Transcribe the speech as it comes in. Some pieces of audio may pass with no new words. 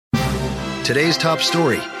Today's top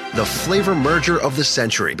story, the flavor merger of the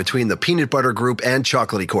century between the Peanut Butter Group and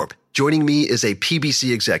Chocolatey Corp. Joining me is a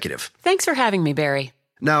PBC executive. Thanks for having me, Barry.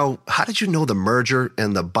 Now, how did you know the merger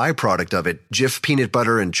and the byproduct of it, Jif peanut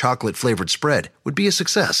butter and chocolate flavored spread, would be a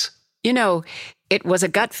success? You know, it was a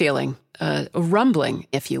gut feeling, a rumbling,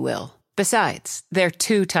 if you will. Besides, they're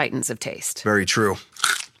two titans of taste. Very true.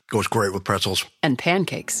 Goes great with pretzels. And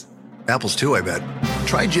pancakes. Apples too, I bet.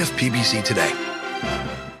 Try Jif PBC today.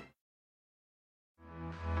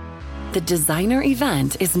 The designer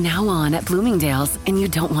event is now on at Bloomingdale's, and you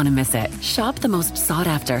don't want to miss it. Shop the most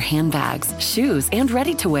sought-after handbags, shoes, and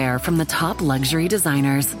ready-to-wear from the top luxury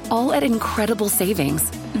designers, all at incredible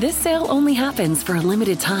savings. This sale only happens for a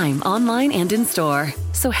limited time online and in store.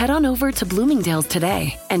 So head on over to Bloomingdale's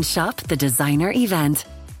today and shop the designer event.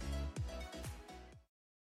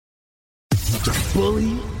 The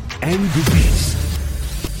Bully and the Beast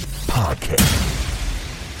podcast.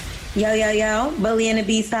 Yo, Bully and the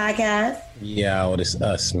Beast podcast. Yo, it's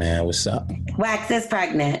us, man. What's up? Wax is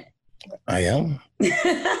pregnant. I am?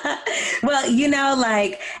 Well, you know,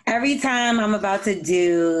 like every time I'm about to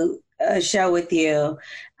do a show with you,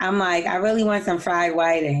 I'm like, I really want some fried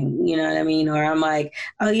whiting, you know what I mean? Or I'm like,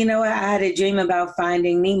 oh, you know what? I had a dream about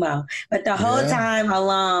finding Nemo. But the whole time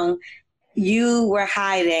along, you were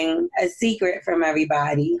hiding a secret from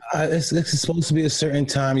everybody. It's supposed to be a certain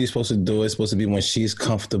time you're supposed to do it. It's supposed to be when she's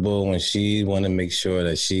comfortable, when she want to make sure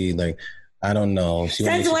that she, like, I don't know.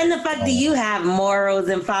 Since when the fuck do you have morals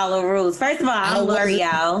and follow rules? First of all, I'm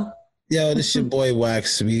L'Oreal. Yo, this your boy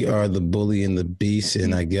Wax. We are the Bully and the Beast,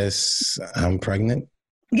 and I guess I'm pregnant.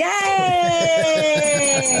 Yay!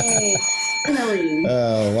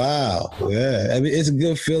 Oh, wow. Yeah. I mean, it's a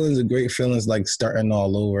good feeling. It's a great feeling. It's like starting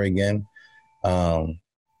all over again. I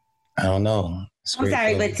don't know. I'm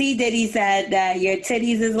sorry, but T. Diddy said that your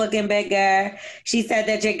titties is looking bigger. She said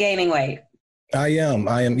that you're gaining weight. I am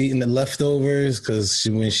eating the leftovers because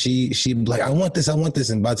when she like, I want this.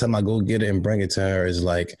 And by the time I go get it and bring it to her, it's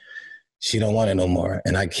like, she don't want it no more.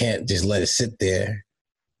 And I can't just let it sit there.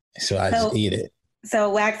 So I just eat it.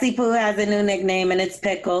 So Waxy Poo has a new nickname, and it's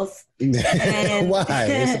Pickles. And why?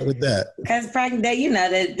 What's up with that? Because pregnant, you know,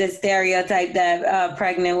 the stereotype that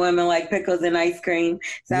pregnant women like pickles and ice cream.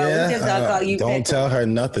 So we just gonna call you Don't Pickles. tell her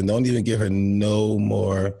nothing. Don't even give her no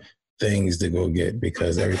more things to go get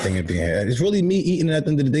because everything is being had. It's really me eating it at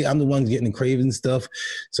the end of the day. I'm the one getting the craving stuff.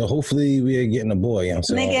 So hopefully we are getting a boy.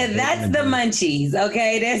 Nigga, that's the munchies,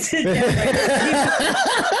 okay? That's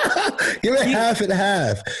Give it half and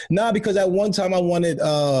half. Nah, because at one time I wanted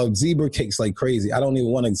zebra cakes like crazy. I don't even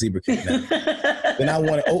want a zebra cake now. Then I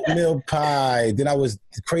wanted oatmeal pie. Then I was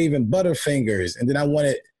craving Butterfingers. And then I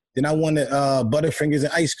wanted Butterfingers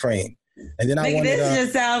and ice cream. And then I wanted, this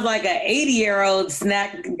just sounds like an 80-year-old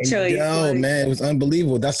snack choice. Oh man, it was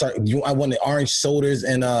unbelievable. I wanted orange sodas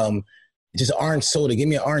and just orange soda. Give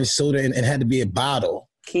me an orange soda and it had to be a bottle.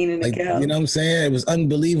 Keenan like, the cow. You know what I'm saying? It was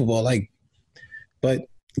unbelievable. But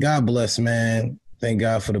God bless, man. Thank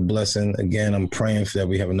God for the blessing. Again, I'm praying that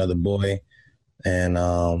we have another boy. And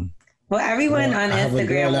well, everyone on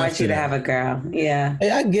Instagram wants you to have a girl. Yeah.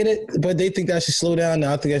 Hey, I get it, but they think I should slow down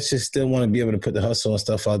now. I think I should still want to be able to put the hustle and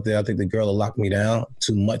stuff out there. I think the girl will lock me down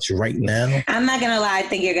too much right now. I'm not going to lie. I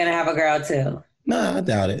think you're going to have a girl too. No, I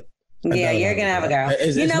doubt it. Yeah, you're going to have a girl.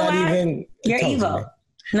 You know what? You're evil.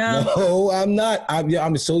 No, I'm not.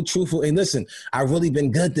 I'm so truthful. And listen, I've really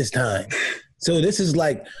been good this time. So this is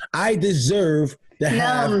like, I deserve to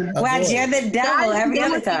have a boy. You're the devil every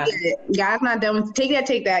other time. God's not done with you.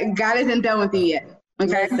 Take that. God isn't done with you yet.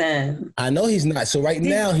 Okay. Listen. I know he's not. So right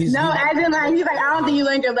now he's as in like he's like, I don't think you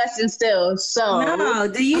learned your lesson still. So no.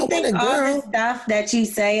 Do you think all the stuff that you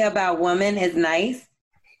say about women is nice?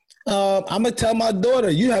 I'm gonna tell my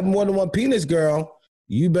daughter, you have more than one penis, girl.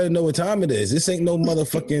 You better know what time it is. This ain't no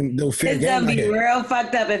motherfucking no fair game. It's gonna be real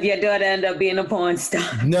fucked up if your daughter end up being a porn star.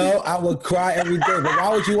 No, I would cry every day. But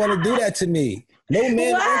why would you want to do that to me? No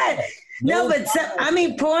man. What? No, but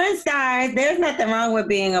porn stars, there's nothing wrong with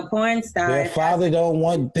being a porn star. Their father don't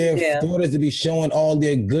want their daughters to be showing all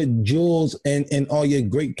their good jewels and all your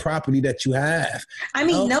great property that you have. I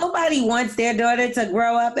mean, nobody wants their daughter to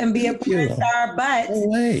grow up and be a porn star, but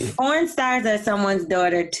porn stars are someone's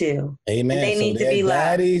daughter too. Amen. They need to be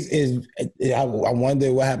loved. I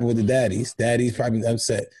wonder what happened with the daddies. Daddy's probably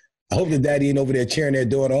upset. I hope the daddy ain't over there cheering their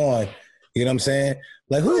daughter on. You know what I'm saying?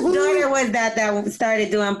 Like whose daughter was that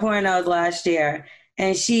started doing pornos last year?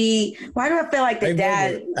 And why do I feel like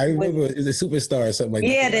dad? I remember it was a superstar or something like that.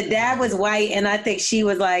 Yeah, the dad was white, and I think she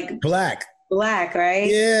was like black. black, right?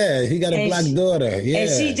 Yeah, he got a black daughter. Yeah. And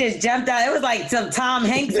she just jumped out. It was like some Tom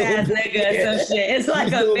Hanks ass nigga or some shit. It's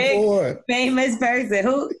like a big famous person.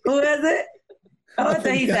 Who is it? Oh, I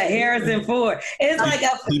thought he said Harrison Ford. It's like a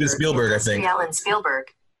Steven Spielberg, I think. Steven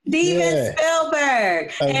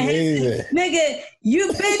Spielberg. Amazing. Nigga, you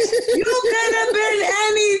could have been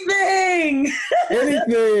anything.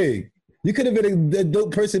 Anything. You could have been a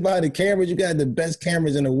dope person behind the cameras. You got the best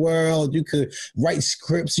cameras in the world. You could write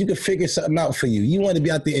scripts. You could figure something out for you. You want to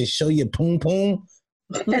be out there and show your poom poom?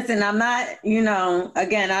 Listen, I'm not,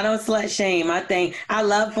 again, I don't slut shame. I think I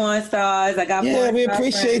love porn stars. I got porn we stars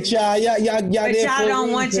appreciate friends. y'all. But y'all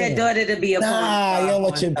don't want your daughter to be a porn star. You don't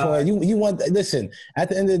want your porn. You want, listen, at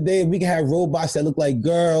the end of the day, we can have robots that look like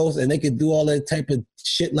girls and they can do all that type of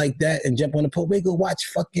shit like that and jump on the pole. We go watch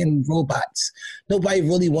fucking robots. Nobody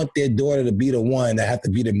really want their daughter to be the one that have to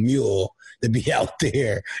be the mule to be out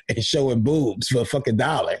there and showing boobs for a fucking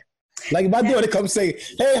 $1. Like my daughter come say,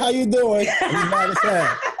 "Hey, how you doing?" And he's mad as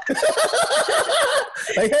hell.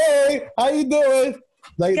 Like, "Hey, how you doing?"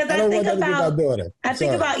 Like I don't want that to be my daughter. I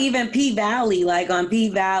think about even P Valley. Like on P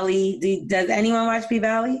Valley, does anyone watch P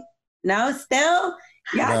Valley? No, still.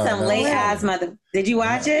 Y'all some late ass mother. Did you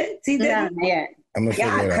watch it? See that? Yeah.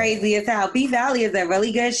 Y'all crazy as hell. P Valley is a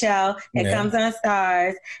really good show. It comes on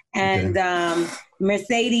Stars, and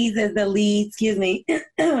Mercedes is the lead. Excuse me.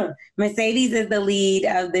 Mercedes is the lead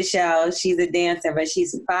of the show. She's a dancer, but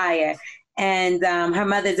she's fire. And her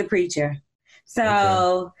mother's a preacher.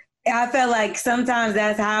 So I feel like sometimes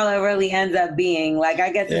that's how it really ends up being. Like,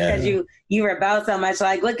 I guess it's because you rebel so much.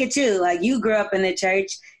 Like, look at you. Like, you grew up in the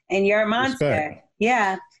church and you're a monster. Respect.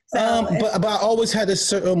 Yeah. So, but I always had a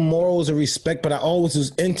certain morals and respect, but I always was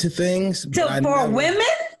into things. For women?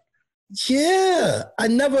 Yeah. I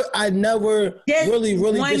never Just really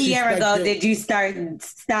 1 year ago, did you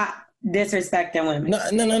stop disrespecting women?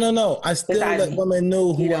 No. I still let women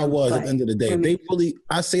know who I was at the end of the day. They really,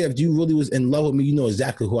 I say if you really was in love with me, you know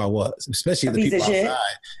exactly who I was, especially the people outside.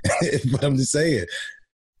 But I'm just saying.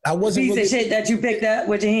 I wasn't piece of shit that you picked up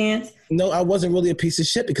with your hands? No, I wasn't really a piece of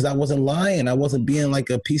shit because I wasn't lying. I wasn't being like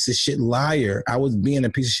a piece of shit liar. I was being a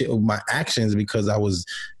piece of shit with my actions because I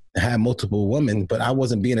had multiple women, but I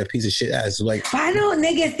wasn't being a piece of shit as like. Why do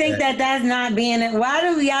niggas think that's not being why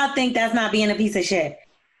do y'all think that's not being a piece of shit?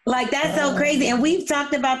 Like, that's so crazy. And we've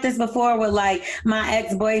talked about this before with, like, my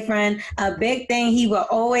ex-boyfriend. A big thing he would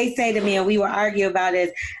always say to me, and we would argue about, is,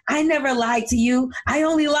 I never lied to you. I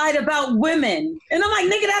only lied about women. And I'm like,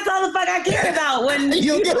 nigga, that's all the fuck I care about. When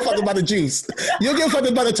you don't give a fuck about the juice. You don't give a fuck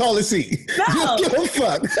about the toilet seat. No. You don't give a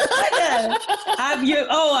fuck.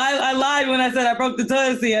 I lied when I said I broke the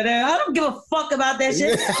toilet seat. I don't give a fuck about that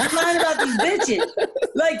shit. I'm lying about these bitches.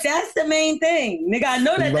 Like, that's the main thing. Nigga, I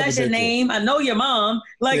know that's your name. I know your mom.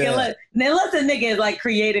 Like, unless a nigga is like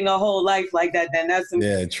creating a whole life like that, then that's some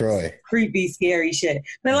Troy creepy, scary shit.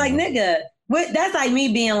 But like, nigga, that's like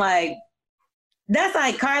me being like, that's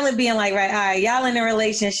like Carla being like, right, all right, y'all in a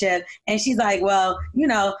relationship, and she's like, well,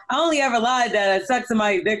 I only ever lied that I sucked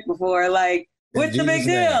somebody's dick before. Like, what's the big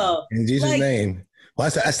deal? In Jesus' name. Well,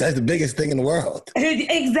 that's the biggest thing in the world.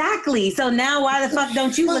 Exactly. So now, why the fuck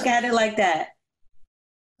don't you look at it like that?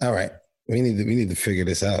 All right. We need to figure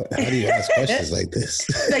this out. How do you ask questions like this?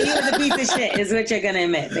 So you was a piece of shit is what you're going to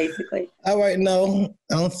admit, basically. All right, no.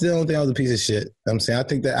 I still don't think I was a piece of shit. I'm saying I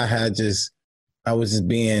think that I was just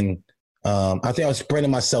being, I think I was spreading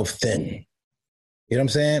myself thin. You know what I'm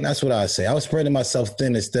saying? That's what I say. I was spreading myself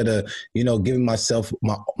thin instead of, giving myself,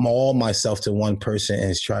 all myself to one person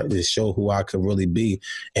and try to show who I could really be.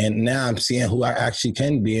 And now I'm seeing who I actually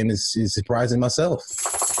can be, and it's surprising myself.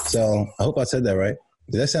 So I hope I said that right.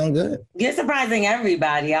 Does that sound good? You're surprising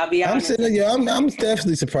everybody. I'll be honest. I'm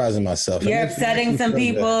definitely surprising myself. You're upsetting some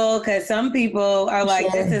people because some people are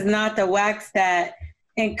like, this is not the wax that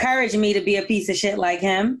encouraged me to be a piece of shit like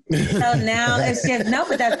him. So now it's just, no,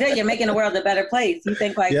 but that's good. You're making the world a better place. You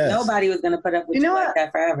think nobody was going to put up with you like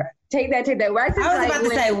that forever. Take that. Wax is I was about to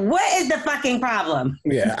say, what is the fucking problem?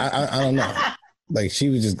 Yeah, I don't know. Like, she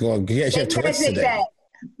was just going, she had Tourette's today.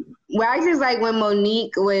 Wax is like when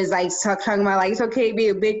Monique was like talking about like it's okay to be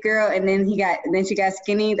a big girl, and then she got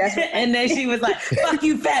skinny. That's what and then she was like, "Fuck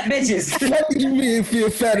you, fat bitches." Fuck you, mean feel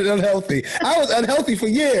fat and unhealthy? I was unhealthy for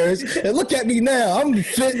years, and look at me now. I'm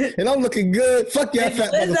fit and I'm looking good. Fuck y'all,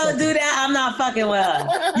 fat motherfucker. Don't do that. I'm not fucking with her.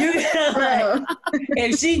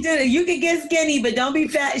 If she do it, you can get skinny, but don't be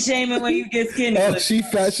fat shaming when you get skinny. Oh, she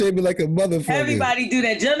fat shaming like a motherfucker. Everybody do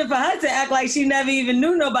that. Jennifer Hudson act like she never even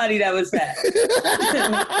knew nobody that was fat.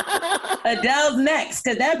 Adele's next,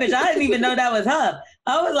 because that bitch, I didn't even know that was her.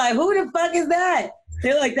 I was like, who the fuck is that?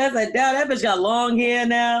 They're like, that's Adele. That bitch got long hair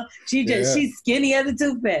now. She's skinny as a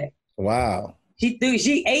toothpick. Wow. She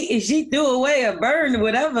ate and she threw away or burned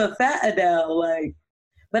whatever fat Adele. Like,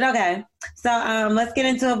 but okay. So let's get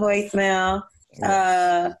into a voicemail.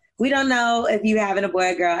 We don't know if you having a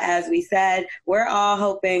boy or girl, as we said. We're all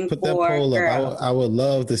hoping Put for that poll girl. up. I would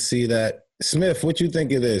love to see that. Smith, what you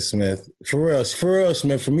think of this, Smith? For real,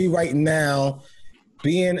 Smith. For me right now,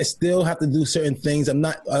 still have to do certain things. I'm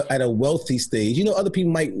not at a wealthy stage. You know, other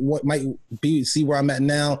people might see where I'm at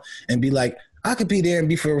now and be like, I could be there and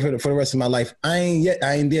be for the rest of my life. I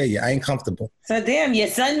ain't there yet. I ain't comfortable. So damn, your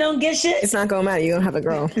son don't get shit? It's not gonna matter. You're gonna have a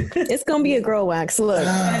girl. It's gonna be a girl, Wax. Look. It's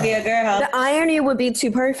gonna be a girl. The irony would be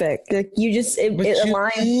too perfect. Like, it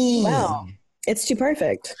aligns well. It's too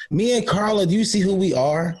perfect. Me and Carla, do you see who we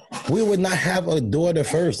are? We would not have a daughter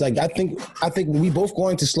first. Like I think we both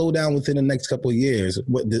going to slow down within the next couple of years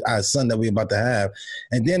with our son that we're about to have.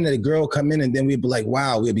 And then the girl come in and then we'd be like,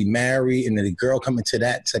 wow, we'll be married. And then the girl come into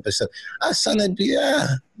that type of stuff. Our son would be, yeah.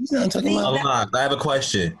 You know what I'm talking about? Hold on. I have a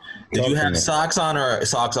question. Did you have socks on or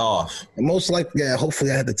socks off? Most likely, yeah,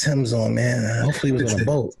 hopefully I had the Timbs on, man. Hopefully he was on a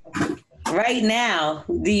boat. Right now,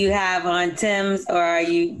 do you have on Timbs or are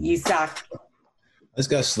you socked? I just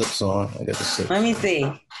got slips on. I got the slips. Let me see.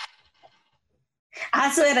 I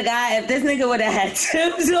swear to God, if this nigga would have had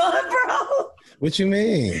Timbs on, bro. What you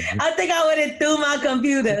mean? I think I would have threw my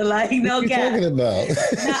computer. Like, no cap. What you talking about?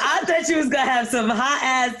 Now, I thought you was going to have some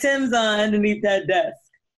hot-ass Timbs on underneath that desk.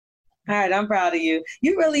 All right, I'm proud of you.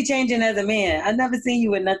 You really changing as a man. I've never seen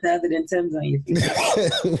you with nothing other than Timbs on your feet.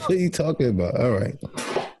 What are you talking about? All right.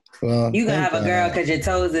 Well, you gonna have a girl because your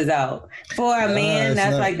toes is out. For a man,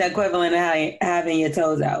 that's like the equivalent of having your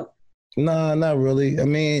toes out. Nah, not really. I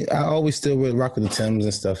mean, I always still would rock with the Timbs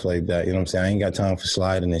and stuff like that. You know what I'm saying? I ain't got time for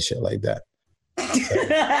sliding and shit like that.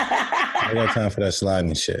 I got time for that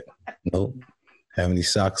sliding and shit. Nope. Having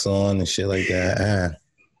these socks on and shit like that.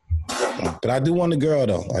 But I do want a girl,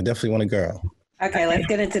 though. I definitely want a girl. Okay, let's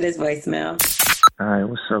get into this voicemail. All right,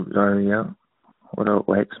 what's up, L'Oreal? What up,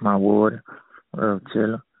 Wax, my ward? What up,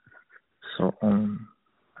 Taylor? So, let me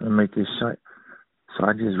make this short. So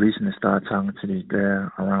I just recently started talking to this girl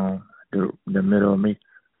around the middle of May.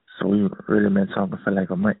 So we really been talking for like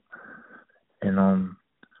a month. And,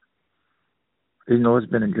 you know, it's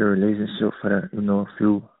been a good relationship for that, you know, a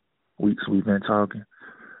few weeks we've been talking.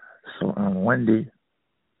 So one day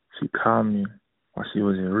she called me while she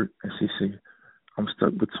was at work and she said, I'm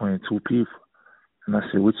stuck between two people. And I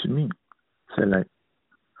said, what you mean? She said,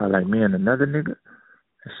 like me and another nigga?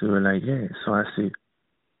 And she was like, yeah. So I said,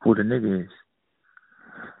 who the nigga is?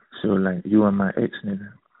 She was like, you and my ex nigga.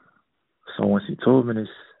 So when she told me this,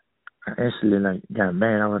 I instantly like got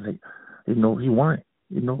mad. I was like, you know, he won.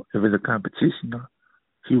 You know, if it's a competition,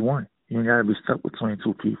 he won. You ain't gotta be stuck between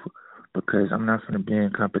two people because I'm not gonna be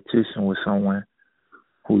in competition with someone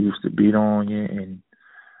who used to beat on you and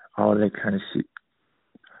all that kind of shit.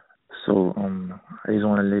 So I just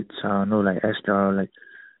wanna let y'all know, like, ask y'all, like,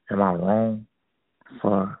 am I wrong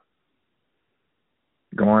for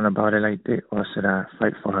going about it like that, or should I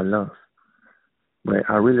fight for her love? But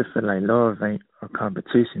I really feel like love ain't a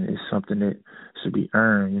competition. It's something that should be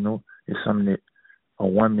earned, you know? It's something that a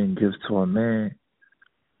woman gives to a man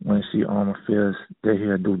when she feels that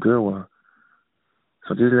he'll do good with her.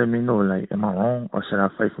 So just let me know, like, am I wrong or should I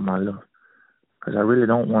fight for my love? Because I really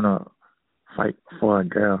don't want to fight for a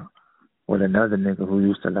girl with another nigga who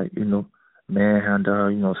used to, like, you know, manhandle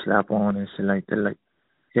her, you know, slap on and shit like that. Like,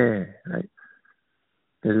 yeah, like,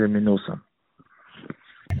 just let me know something.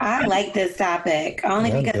 I like this topic only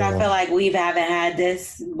because I feel like we haven't had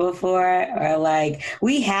this before, or like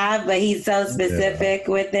we have, but he's so specific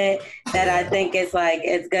with it that I think it's like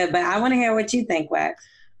it's good. But I want to hear what you think, Wax.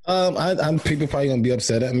 I'm people probably gonna be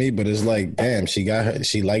upset at me, but it's like, damn, she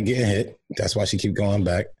like getting hit. That's why she keep going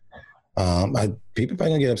back. People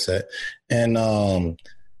probably gonna get upset, and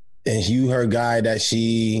you her guy that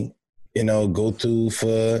she, you know, go through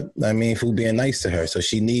for being nice to her. So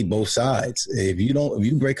she need both sides. If you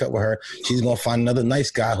break up with her, she's going to find another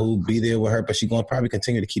nice guy who'll be there with her, but she's going to probably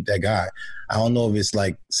continue to keep that guy. I don't know if it's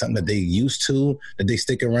like something that they used to, that they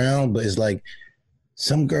stick around, but it's like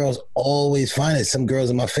some girls always find it. Some girls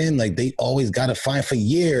in my family, like they always got to find for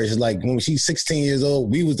years. Like when she's 16 years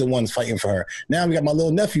old, we was the ones fighting for her. Now we got my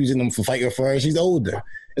little nephews in them for fighting for her. She's older.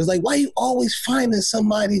 It's like, why are you always finding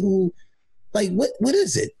somebody who, like, what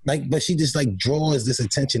is it? Like, but she just like draws this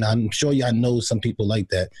attention. I'm sure y'all know some people like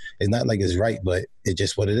that. It's not like it's right, but it's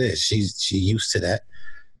just what it is. She used to that.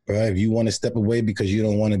 Bro, if you want to step away because you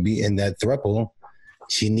don't want to be in that throuple,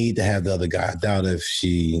 she need to have the other guy. I doubt if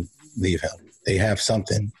she leave him. They have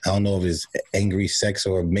something. I don't know if it's angry sex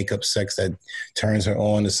or makeup sex that turns her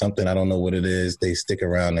on to something. I don't know what it is. They stick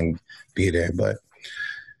around and be there, but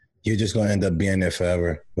you're just going to end up being there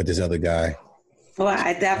forever with this other guy. Well,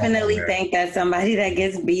 I definitely think that somebody that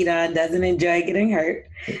gets beat on doesn't enjoy getting hurt.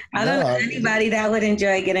 I don't know anybody that would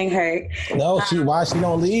enjoy getting hurt. No, why she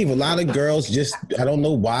don't leave? A lot of girls just, I don't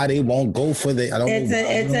know why they won't go for the.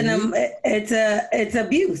 It's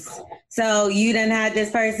abuse. So you done had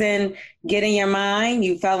this person get in your mind.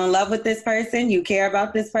 You fell in love with this person. You care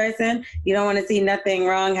about this person. You don't want to see nothing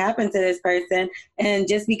wrong happen to this person. And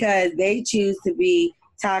just because they choose to be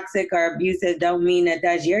toxic or abusive don't mean that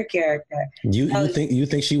that's your character. You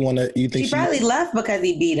think she she probably left because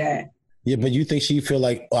he beat her. Yeah, but you think she feel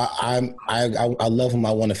like I love him,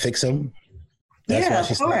 I want to fix him? That's why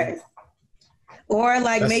she's of course. Or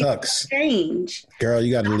like make change. Girl,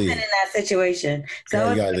 you got to leave. In that situation. So girl,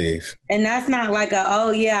 you got to leave. And that's not like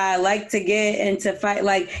I like to get into fight.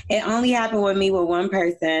 Like it only happened with me with one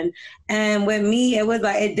person. And with me, it was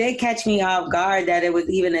like, it did catch me off guard that it was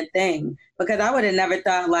even a thing. Because I would have never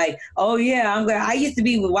thought like, oh yeah, I used to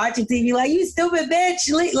be watching TV like, you stupid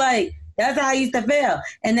bitch. Like, that's how I used to feel.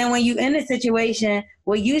 And then when you in a situation,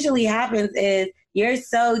 what usually happens is you're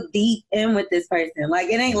so deep in with this person. Like,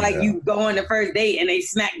 it ain't like you go on the first date and they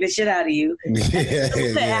smack the shit out of you.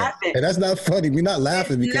 Yeah. And that's not funny. We're not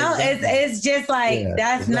laughing. Because no, it's just like,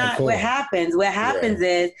 that's not cool. What happens. What happens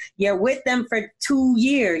is you're with them for 2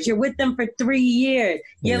 years. You're with them for 3 years.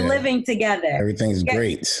 You're living together. Everything's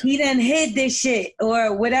great. He done hid this shit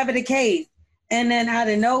or whatever the case. And then out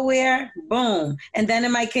of nowhere, boom. And then it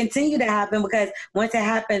might continue to happen because once it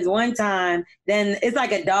happens one time, then it's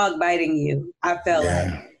like a dog biting you, I feel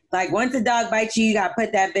like once a dog bites you, you got to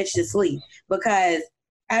put that bitch to sleep. Because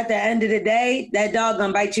at the end of the day, that dog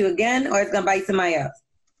going to bite you again or it's going to bite somebody else.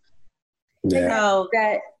 Yeah. So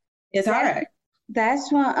it's hard.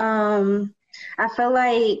 That's what I feel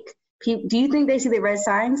like do you think they see the red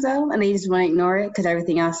signs though? And they just want to ignore it because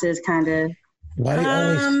everything else is kind of... Why do they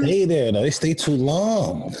always stay there though? They stay too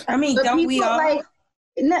long. I mean, but don't we all like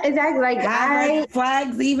no, exactly like red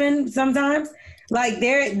flags even sometimes? Like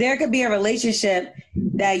there could be a relationship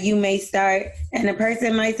that you may start and a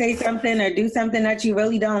person might say something or do something that you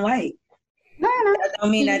really don't like. No. That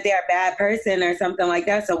don't mean that they're a bad person or something like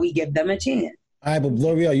that, so we give them a chance. All right, but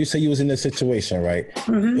L'Oreal, you say you was in this situation, right?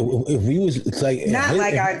 Mm-hmm. If we was like... Not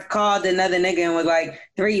like I called another nigga and was like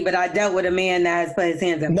 3, but I dealt with a man that has put his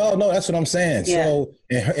hands up. No, that's what I'm saying. Yeah. So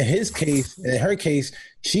in her case,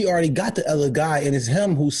 she already got the other guy and it's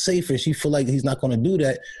him who's safe and she feel like he's not going to do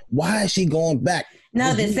that. Why is she going back?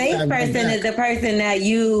 No, the safe person is the person that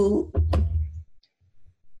you...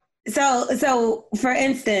 So for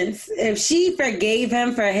instance, if she forgave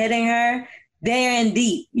him for hitting her, they're in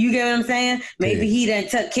deep. You get what I'm saying? Maybe he done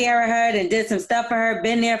took care of her and did some stuff for her,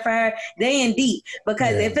 been there for her. They in deep.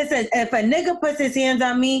 Because if a nigga puts his hands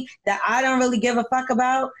on me that I don't really give a fuck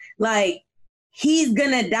about, like, he's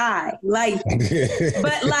gonna die. Like,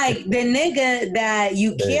 but like the nigga that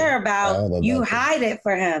you care about, you hide it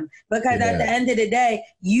for him. Because at the end of the day,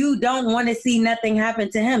 you don't want to see nothing happen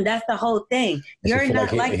to him. That's the whole thing. You're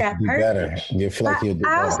not like that person. You feel like you'll do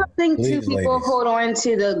I also think Please, people ladies. hold on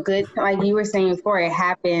to the good, like you were saying before, it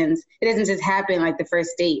happens. It doesn't just happen like the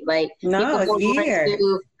first date. Like, no, it's years.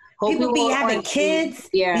 People be having kids,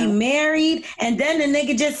 be married, and then the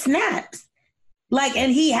nigga just snaps. Like,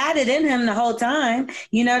 and he had it in him the whole time.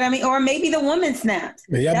 You know what I mean? Or maybe the woman snaps.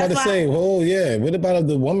 Yeah, I'm about to say, what about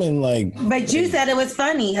the woman, like... But you said it was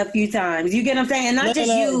funny a few times. You get what I'm saying? And not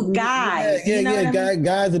you, guys.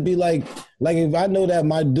 Guys would be like if I know that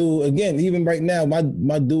my dude, again, even right now,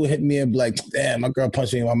 my dude hit me and be like, damn, my girl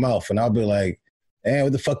punched me in my mouth. And I'll be like, damn,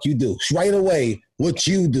 what the fuck you do? Right away, what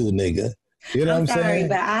you do, nigga? You know what I'm saying?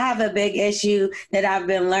 But I have a big issue that I've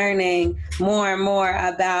been learning more and more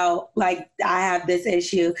about. Like, I have this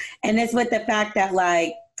issue. And it's with the fact that,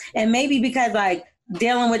 like, and maybe because, like,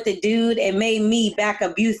 dealing with the dude, it made me back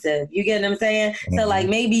abusive. You get what I'm saying? Mm-hmm. So, like,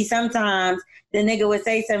 maybe sometimes the nigga would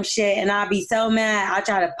say some shit and I'll be so mad, I'll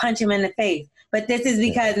try to punch him in the face. But this is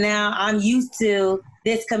because now I'm used to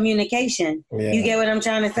this communication. Yeah. You get what I'm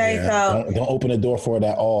trying to say? Yeah. So don't open the door for it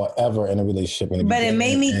at all, ever in a relationship. But it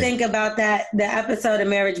made me think about the episode of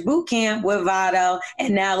Marriage Boot Camp with Vado,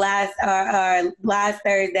 and now last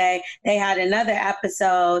Thursday they had another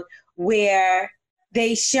episode where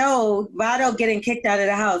they showed Vado getting kicked out of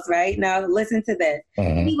the house. Right now, listen to this.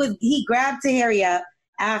 Mm-hmm. He grabbed Tahiri up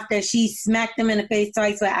after she smacked him in the face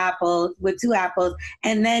twice with 2 apples,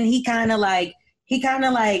 and then he kind of like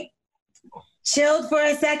chilled for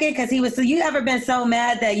a second because he was. So you ever been so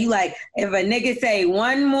mad that you like if a nigga say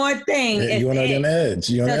one more thing, you on the edge.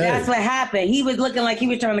 So that's what happened. He was looking like he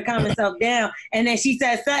was trying to calm himself down, and then she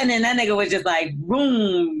said something, and that nigga was just like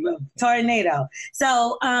boom, tornado.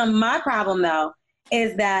 So my problem though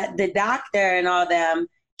is that the doctor and all them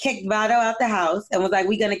kicked Vado out the house and was like,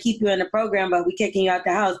 we're going to keep you in the program, but we're kicking you out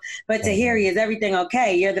the house. But Tahiri, is everything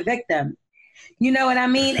okay? You're the victim. You know what I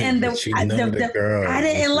mean? And I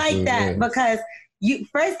didn't like that because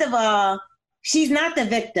first of all, she's not the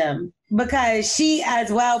victim because she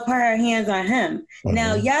as well put her hands on him. Mm-hmm.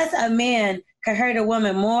 Now, yes, a man could hurt a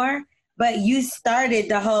woman more, but you started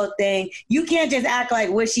the whole thing. You can't just act like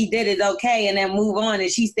what she did is okay and then move on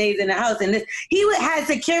and she stays in the house. And he had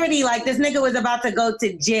security like this nigga was about to go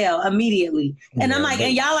to jail immediately. And I'm like,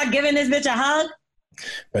 and y'all are giving this bitch a hug?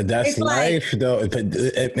 But that's life, though.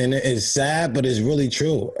 And it's sad, but it's really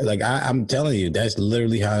true. Like, I'm telling you, that's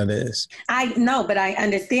literally how it is. I know, but I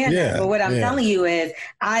understand that. But what I'm telling you is,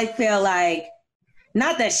 I feel like,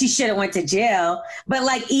 not that she should have went to jail, but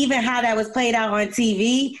like even how that was played out on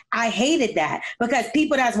TV, I hated that because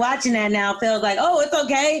people that's watching that now feels like, oh, it's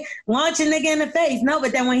okay, launch a nigga in the face. No,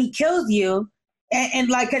 but then when he kills you, and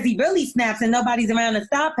like, because he really snaps and nobody's around to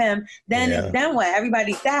stop him, then what?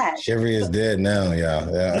 Everybody's sad. Chevy is dead now,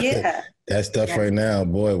 y'all. Yeah. That stuff right now,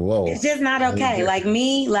 boy, whoa. It's just not okay. Like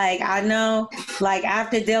me, like I know, like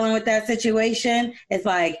after dealing with that situation, it's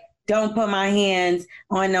like, don't put my hands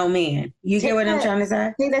on no man. You get what I'm trying to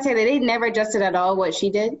say? They never adjusted at all what she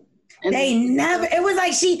did. They never. It was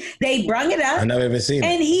like they brung it up. I never even seen it.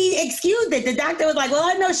 And he excused it. The doctor was like, well,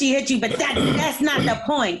 I know she hit you, but that's not the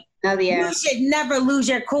point. Oh, yeah. You should never lose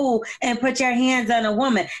your cool and put your hands on a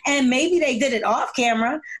woman. And maybe they did it off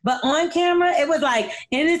camera, but on camera, it was like,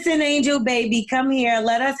 innocent angel baby, come here,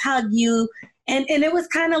 let us hug you. And it was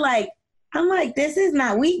kind of like, I'm like, this is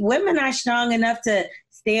not, women are strong enough to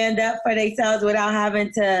stand up for themselves without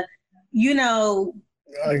having to,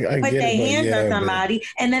 put their hands on somebody.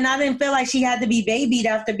 And then I didn't feel like she had to be babied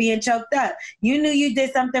after being choked up. You knew you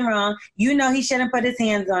did something wrong. You know he shouldn't put his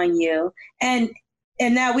hands on you. And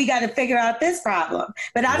now we got to figure out this problem.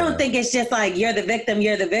 But I don't think it's just like you're the victim,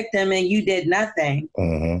 and you did nothing.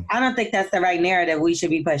 Mm-hmm. I don't think that's the right narrative we should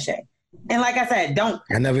be pushing. And like I said, I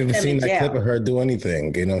never even seen that clip of her do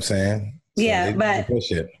anything. You know what I'm saying? So yeah,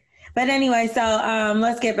 but anyway, so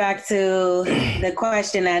let's get back to the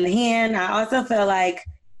question at hand. I also feel like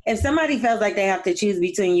if somebody feels like they have to choose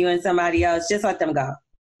between you and somebody else, just let them go.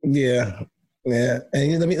 Yeah. Yeah,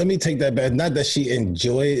 and let me take that back. Not that she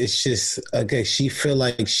enjoy it; it's just okay. She feel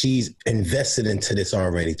like she's invested into this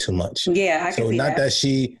already too much. Yeah, I can see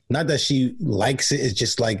that. Not that she likes it. It's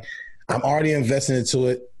just like I'm already invested into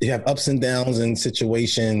it. You have ups and downs and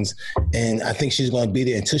situations, and I think she's going to be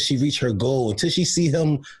there until she reach her goal. Until she see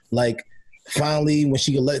him like finally when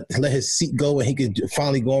she could let his seat go and he could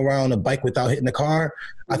finally go around a bike without hitting the car.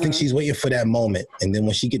 I think she's waiting for that moment. And then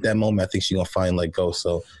when she get that moment, I think she's going to finally let go.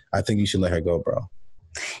 So I think you should let her go, bro.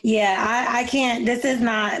 Yeah, I can't. This is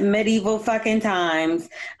not medieval fucking times.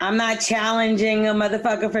 I'm not challenging a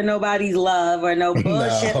motherfucker for nobody's love or no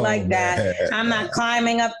bullshit like that. I'm not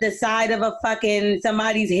climbing up the side of a fucking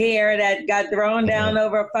somebody's hair that got thrown down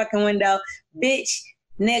over a fucking window. Bitch,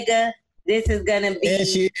 nigga. This is gonna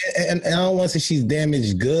be, and I don't want to say she's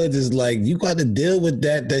damaged goods. It's like you got to deal with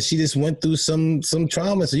that she just went through some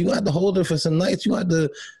trauma. So you got to hold her for some nights. You got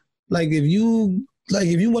to if you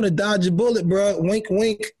want to dodge a bullet, bro. Wink,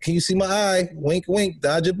 wink. Can you see my eye? Wink, wink.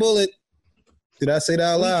 Dodge a bullet. Did I say that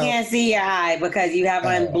out loud? We can't see your eye because you have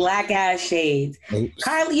on black ass shades. Oops.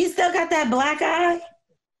 Carly, you still got that black eye?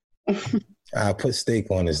 I put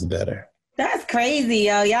steak on. It's better. That's crazy,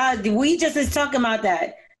 yo. Y'all, we just was talking about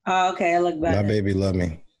that. Oh, okay, I look better. My baby love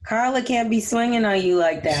me. Carla can't be swinging on you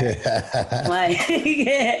like that.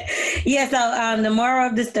 So the moral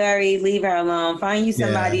of the story, leave her alone. Find you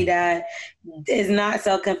somebody that is not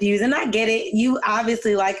so confused. And I get it. You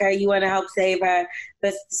obviously like her. You want to help save her.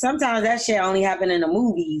 But sometimes that shit only happen in the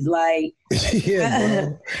movies. Like,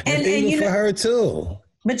 bro. and even for her too.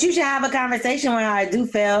 But you should have a conversation with her. I do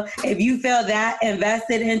feel if you feel that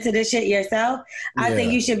invested into this shit yourself, I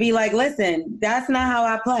think you should be like, listen, that's not how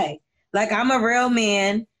I play. Like, I'm a real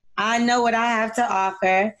man. I know what I have to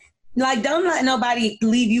offer. Like, don't let nobody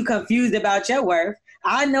leave you confused about your worth.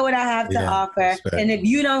 I know what I have to offer. Respect. And if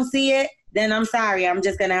you don't see it, then I'm sorry. I'm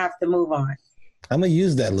just going to have to move on. I'm going to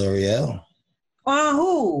use that, L'Oreal. On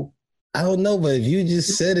who? I don't know, but if you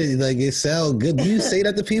just said it, like, it sounds good. Do you say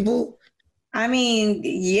that to people? I mean,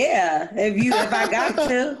 yeah, if I got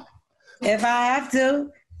to, if I have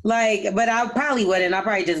to, like, but I probably wouldn't. I'll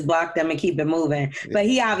probably just block them and keep it moving. But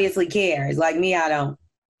he obviously cares. Like me, I don't.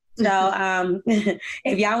 So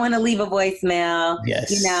if y'all want to leave a voicemail,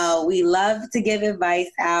 we love to give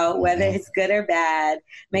advice out, whether it's good or bad.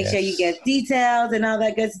 Make sure you get details and all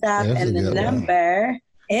that good stuff. And the number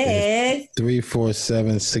is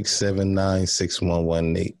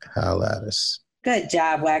 347-679-6118. Holla at us. Good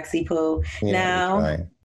job, Waxy Poo. Now,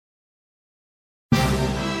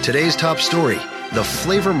 today's top story, the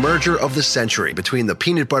flavor merger of the century between the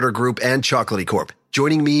Peanut Butter Group and Chocolatey Corp.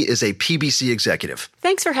 Joining me is a PBC executive.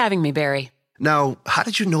 Thanks for having me, Barry. Now, how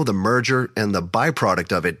did you know the merger and the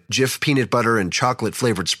byproduct of it, Jif peanut butter and chocolate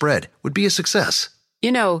flavored spread, would be a success?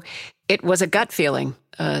 You know, it was a gut feeling,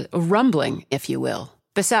 a rumbling, if you will.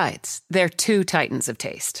 Besides, they're two titans of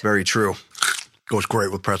taste. Very true. Goes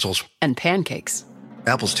great with pretzels. And pancakes.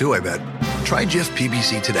 Apples too, I bet. Try Jif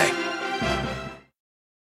PBC today.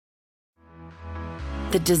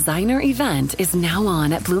 The designer event is now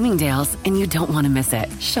on at Bloomingdale's, and you don't want to miss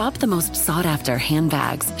it. Shop the most sought-after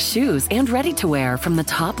handbags, shoes, and ready-to-wear from the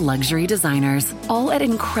top luxury designers, all at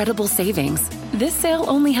incredible savings. This sale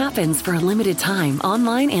only happens for a limited time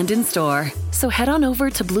online and in store. So head on over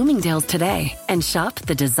to Bloomingdale's today and shop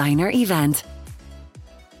the designer event.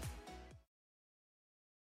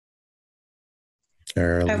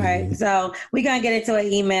 Early. Okay, so we're going to get into an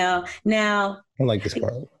email. Now, I like this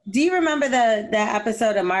part. Do you remember the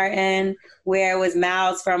episode of Martin where it was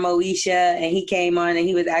Miles from Moesha and he came on and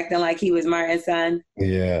he was acting like he was Martin's son?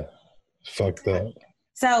 Yeah, fucked up.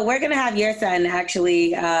 So we're going to have your son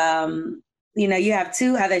actually, you have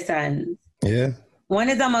two other sons. Yeah. One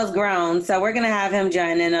is almost grown, so we're going to have him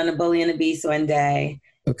join in on the Bully and the Beast one day.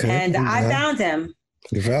 Okay. And I found him.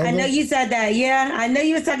 You found him? I know you said that. Yeah, I know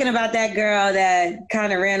you were talking about that girl that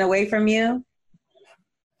kind of ran away from you.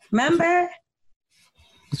 Remember?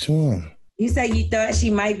 Which one? You said you thought she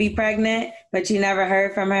might be pregnant, but you never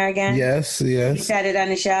heard from her again? Yes. You said it on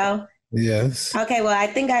the show? Yes. Okay, well, I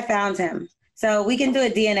think I found him. So we can do a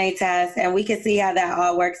DNA test and we can see how that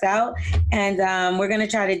all works out. And we're going to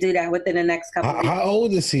try to do that within the next couple of weeks. How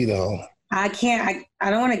old is he, though? I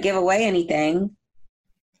don't want to give away anything.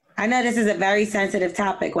 I know this is a very sensitive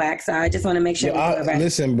topic, Wax, so I just want to make sure.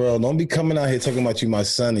 Listen, bro, don't be coming out here talking about you my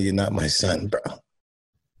son and you're not my son, bro. You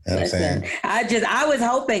know what I'm saying? I was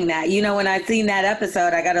hoping that, when I seen that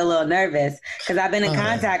episode, I got a little nervous because I've been in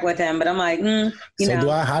contact with him, but I'm like,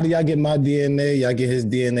 how do y'all get my DNA? Y'all get his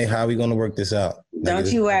DNA. How are we going to work this out?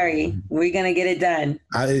 Don't you worry. We're going to get it done.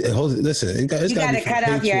 Listen, you got to cut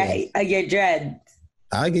off your dreads.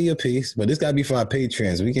 I'll give you a piece, but this got to be for our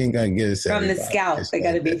patrons. We can't get it from the scalp. It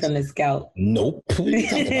got to be from the scalp. Nope.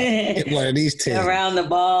 Get one of these 10. Around the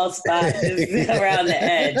ball spot, around the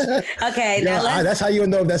edge. Okay. Now that's how you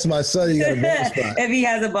know if that's my son. You got a ball spot. If he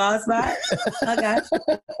has a ball spot. Okay.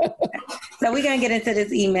 So we're going to get into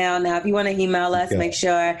this email now. If you want to email us, make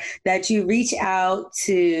sure that you reach out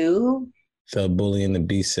to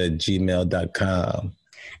thebullyandthebeast@gmail.com.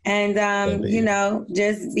 And,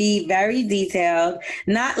 just be very detailed,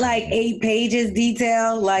 not like 8 pages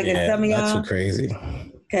detailed, like in some of y'all. That's too crazy.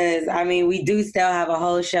 Because, we do still have a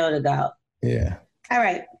whole show to go. Yeah. All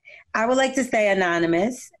right. I would like to stay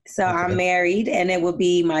anonymous. So I'm married and it will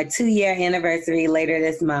be my 2-year anniversary later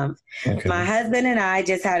this month. Okay. My husband and I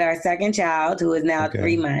just had our second child, who is now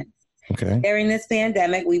 3 months. Okay. During this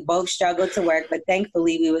pandemic, we both struggled to work, but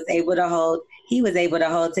thankfully he was able to hold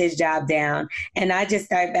his job down. And I just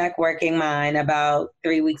started back working mine about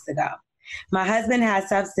 3 weeks ago. My husband has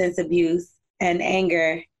substance abuse and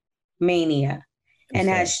anger mania and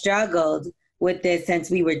has struggled with this since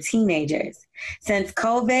we were teenagers. Since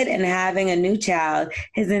COVID and having a new child,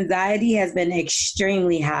 his anxiety has been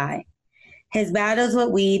extremely high. His battles with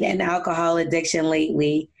weed and alcohol addiction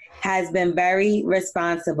lately has been very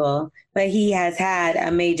responsible, but he has had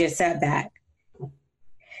a major setback.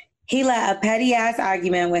 He let a petty-ass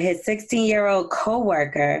argument with his 16-year-old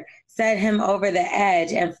coworker set him over the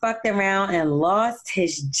edge and fucked around and lost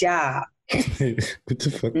his job. What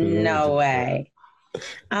the fuck? No way.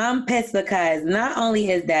 I'm pissed because not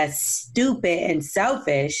only is that stupid and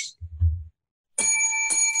selfish,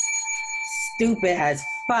 stupid as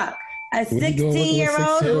fuck. A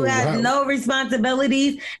 16-year-old who has no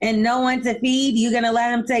responsibilities and no one to feed, you're going to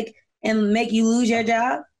let him take and make you lose your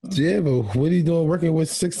job? Yeah, but what are you doing working with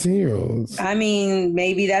 16-year-olds?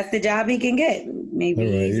 Maybe that's the job he can get. Maybe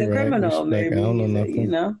he's a criminal. Maybe, I don't know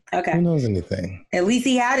nothing. Okay. Who knows anything? At least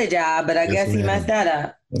he had a job, but I guess he messed that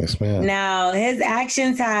up. Yes, ma'am. Now, his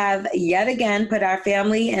actions have yet again put our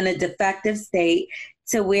family in a defective state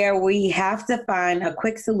to where we have to find a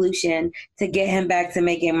quick solution to get him back to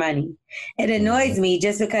making money. It annoys me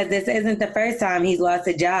just because this isn't the first time he's lost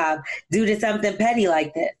a job due to something petty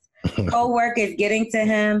like this. Co-workers getting to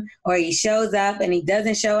him, or he shows up and he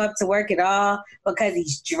doesn't show up to work at all because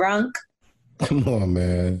he's drunk. Come on,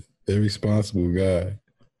 man. Irresponsible guy.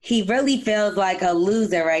 He really feels like a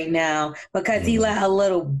loser right now because he let a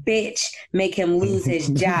little bitch make him lose his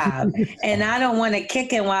job. And I don't want to kick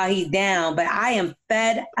him while he's down, but I am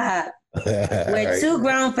fed up. We're too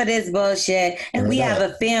grown for this bullshit, and we have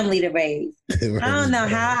a family to raise. I don't know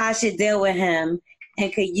how I should deal with him,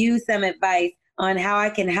 and could use some advice on how I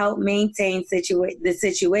can help maintain the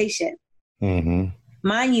situation. Mm-hmm.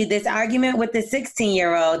 Mind you, this argument with the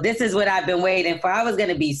 16-year-old, this is what I've been waiting for. I was going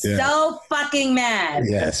to be so fucking mad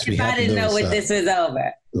if I didn't know what this was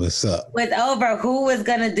over. What's up? Was over who was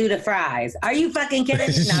going to do the fries. Are you fucking kidding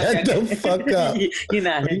me? Shut the fuck up. You're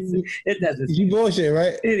not. It doesn't. You bullshit,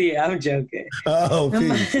 right? Yeah, I'm joking. Oh,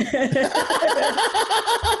 peace.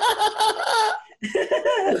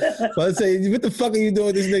 I say, what the fuck are you doing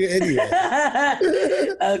with this nigga anyway?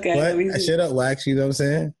 Okay. What? Shut up, Wax. You know what I'm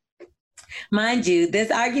saying? Mind you, this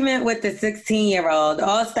argument with the 16-year-old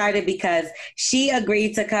all started because she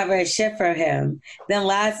agreed to cover a shift for him, then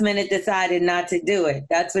last minute decided not to do it.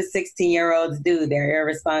 That's what 16-year-olds do. They're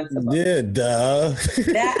irresponsible. Yeah, duh.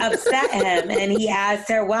 That upset him, and he asked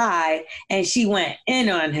her why, and she went in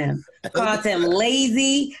on him. Called him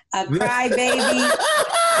lazy, a crybaby.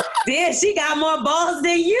 Damn, she got more balls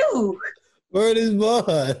than you. Word is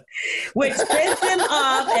born. Which pissed him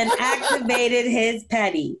off and activated his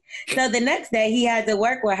petty. So the next day he had to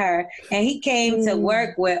work with her, and he came to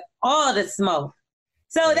work with all the smoke.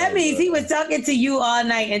 So that means he was talking to you all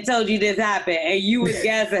night and told you this happened, and you was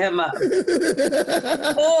gassing him up. Or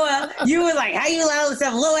you was like, how you allow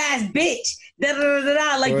some low ass bitch? Da, da, da, da,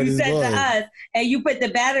 da, like you said to us, and you put the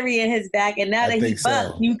battery in his back, and now that he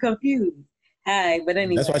fucked, you confused. All right, but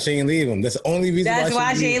anyway. That's why she ain't leave him. That's the only reason That's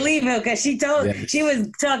why she ain't leave him, because she was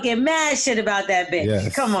talking mad shit about that bitch.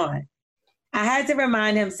 Yes. Come on. I had to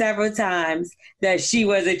remind him several times that she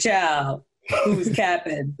was a child who was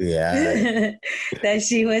capping. Yeah. That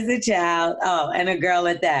she was a child. Oh, and a girl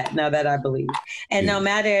at that, now that I believe. And no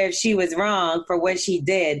matter if she was wrong for what she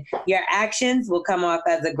did, your actions will come off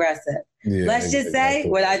as aggressive. Yeah, let's just say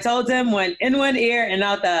what I told him went in one ear and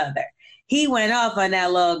out the other. He went off on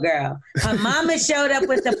that little girl. Her mama showed up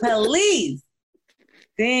with the police.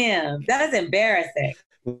 Damn, that's embarrassing.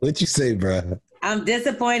 What'd you say, bro? I'm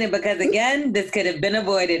disappointed because, again, this could have been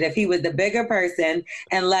avoided if he was the bigger person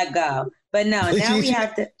and let go. But no, now we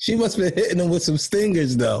have to. She must have been hitting him with some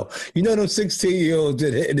stingers, though. You know them 16-year-olds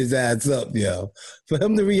that hitting his ass up, yo. For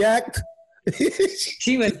him to react.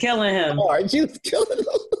 She was killing him. Oh, she was killing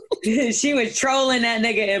him. She was trolling that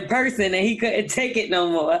nigga in person, and he couldn't take it no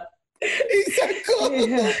more.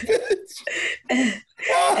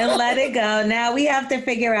 And let it go. Now we have to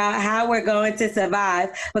figure out how we're going to survive,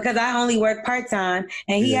 because I only work part-time,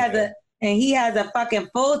 and he has a fucking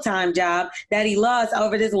full-time job that he lost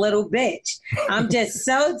over this little bitch. I'm just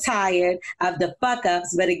so tired of the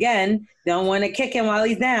fuck-ups, but again, don't want to kick him while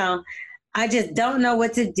he's down. I just don't know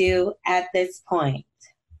what to do at this point.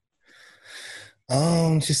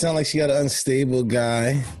 She sounds like she got an unstable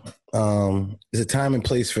guy. There's a time and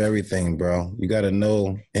place for everything, bro. You got to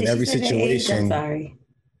know in every situation. I'm sorry.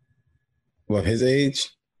 What, his age?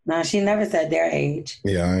 No, she never said their age.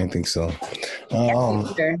 Yeah, I didn't think so.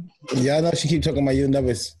 Yeah, I know she keep talking about you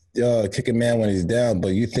never kick a man when he's down, but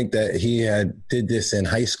you think that he did this in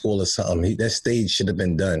high school or something. That stage should have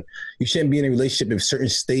been done. You shouldn't be in a relationship if certain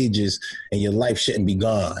stages in your life shouldn't be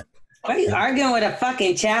gone. Why are you arguing with a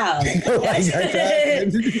fucking child? Like, is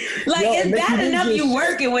that enough you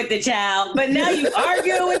working with the child? But now you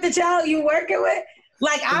arguing with the child you working with?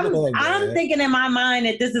 Like, I'm thinking in my mind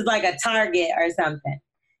that this is like a Target or something.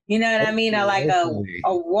 You know what I mean? Or like a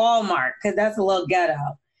Walmart, because that's a little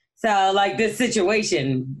ghetto. So, like, this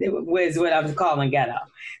situation was what I'm calling ghetto.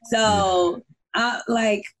 So,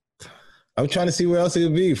 I'm trying to see where else it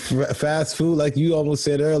could be. Fast food, like you almost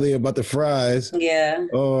said earlier about the fries. Yeah.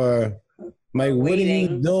 Or, like, what are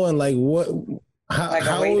you doing? Like, what?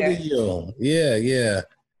 How old are you? Yeah.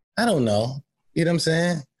 I don't know. You know what I'm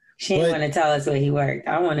saying? She didn't want to tell us where he worked.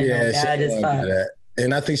 I want to know bad as fuck.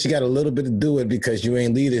 And I think she got a little bit to do with it, because you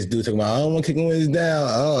ain't lead this dude talking about, I don't want to kick him when he's down.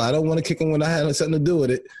 Oh, I don't want to kick him when I had something to do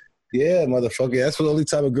with it. Yeah, motherfucker. That's the only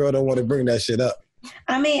type of girl don't want to bring that shit up.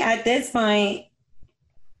 I mean, at this point,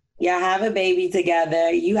 y'all have a baby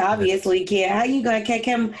together. You obviously can't. How you gonna kick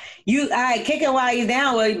him? Kick him while he's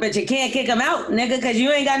down, but you can't kick him out, nigga, because you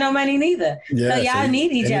ain't got no money neither. Yeah, so y'all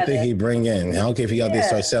need each other. Anything he bring in. I don't care if he out there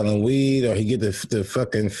start selling weed, or he get the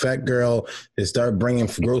fucking fat girl to start bringing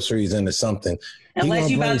groceries in or something.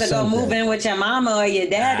 Unless you about to go move in with your mama or your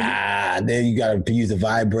daddy. Then you got to use the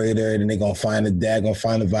vibrator, and then they gonna find the dad, gonna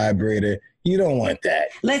find the vibrator. You don't want that.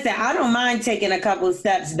 Listen, I don't mind taking a couple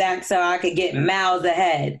steps back so I could get miles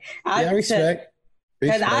ahead. I respect.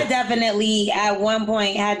 Because I definitely, at one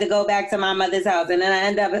point, had to go back to my mother's house, and then I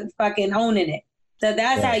ended up fucking owning it. So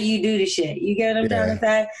that's how you do the shit. You get what I'm trying to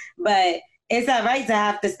say? But it's all right to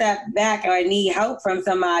have to step back or need help from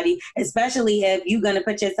somebody, especially if you're going to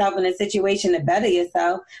put yourself in a situation to better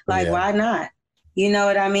yourself. Like, why not? You know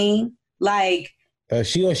what I mean? Like,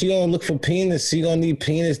 she gonna look for penis. She gonna need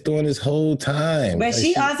penis during this whole time. But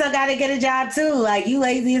she also got to get a job too. Like, you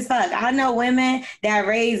lazy as fuck. I know women that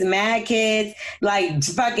raise mad kids. Like,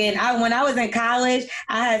 fucking, when I was in college,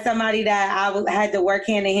 I had somebody that I had to work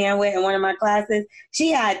hand in hand with in one of my classes. She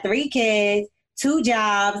had 3 kids, 2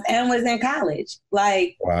 jobs, and was in college.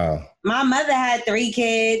 Like, wow. My mother had 3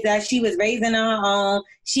 kids that she was raising on her own.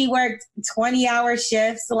 She worked 20-hour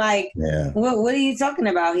shifts. Like, what are you talking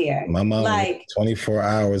about here? My mom, like, 24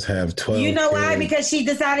 hours, have 12 You know kids. Why? Because she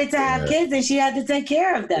decided to have kids and she had to take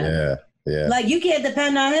care of them. Yeah. Like, you can't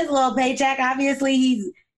depend on his little paycheck. Obviously,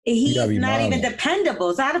 he's not even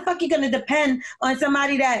dependable. So how the fuck you going to depend on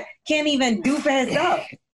somebody that can't even do for himself?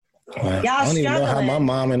 I don't even know how my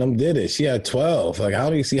mom and them did it. She had 12. Like, how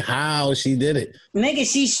do you see how she did it? Nigga,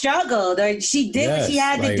 she struggled or she did what she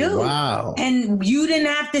had to do. Wow. And you didn't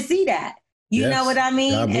have to see that. You know what I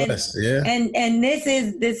mean? God bless. And this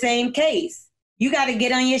is the same case. You got to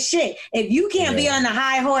get on your shit. If you can't be on the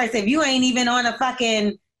high horse, if you ain't even on a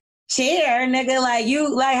fucking chair, nigga, like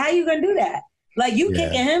how you gonna do that? Like, you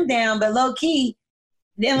kicking him down, but low key,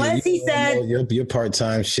 unless he said your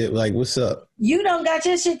part-time shit, like, what's up? You don't got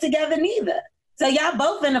your shit together neither. So y'all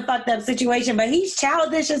both in a fucked up situation, but he's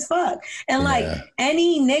childish as fuck. And like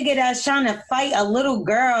any nigga that's trying to fight a little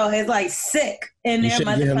girl is like sick in their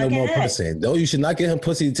motherfucking get him no more head. pussy. No, you should not get him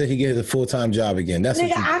pussy until he gets a full-time job again. That's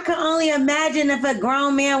nigga, I can only imagine if a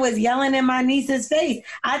grown man was yelling in my niece's face.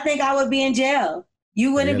 I think I would be in jail.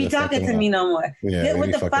 You wouldn't be talking to me no more. Yeah,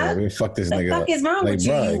 what the fuck? Fuck this nigga. What the fuck is wrong with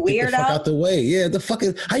you, you weirdo? Get the fuck out the way. Yeah, the fuck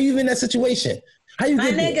is... How you even in that situation? How you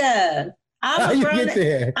get there? Nigga,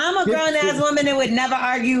 I'm a grown ass woman that would never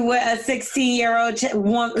argue with a 16-year-old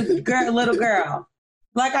little girl.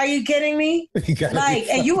 Like, are you kidding me? Like,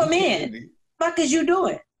 and you a man. Fuck is you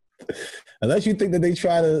doing? Unless you think that they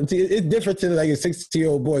try to... It's different to like a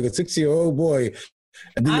 16-year-old boy. A 16-year-old boy...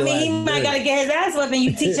 I mean, he might got to get his ass whipped and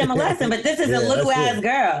you teach him a lesson, but this is a little ass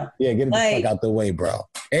girl. Yeah, get the fuck out the way, bro.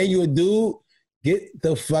 And you a dude, get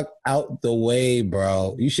the fuck out the way,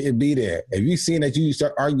 bro. You shouldn't be there. If you seen that you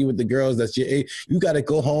start arguing with the girls that's your age, you got to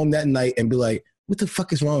go home that night and be like, what the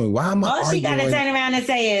fuck is wrong with me? Why am I arguing? All she got to turn around and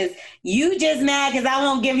say is, you just mad because I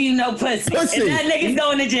won't give you no pussy. And that nigga's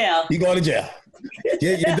going to jail. You going to jail.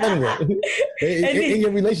 You're done with it. And your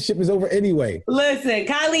relationship is over anyway. Listen,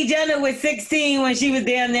 Kylie Jenner was 16 when she was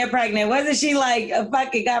damn near pregnant. Wasn't she like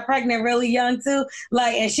got pregnant really young too?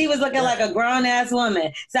 Like, and she was looking like a grown ass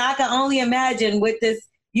woman. So I can only imagine with this.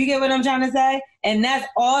 You get what I'm trying to say? And that's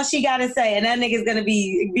all she got to say. And that nigga's going to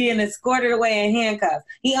be being escorted away in handcuffs.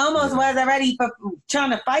 He almost was already trying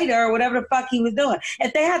to fight her or whatever the fuck he was doing.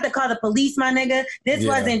 If they had to call the police, my nigga, this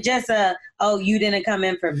wasn't just you didn't come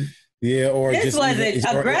in for me. Yeah, or this just was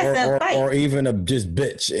an aggressive fight, or even a just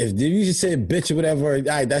bitch. If you just say bitch or whatever,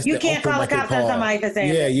 that's you can't call the cops on somebody for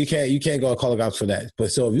saying. Yeah, you can't go call the cops for that.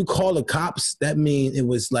 But so if you call the cops, that means it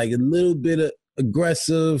was like a little bit of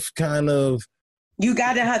aggressive kind of. You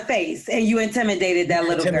got in her face and you intimidated that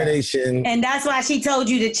little Intimidation. girl. And that's why she told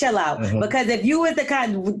you to chill out. Mm-hmm. Because if you was the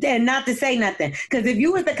kind, and not to say nothing, because if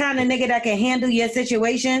you was the kind of nigga that can handle your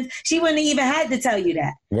situations, she wouldn't even had to tell you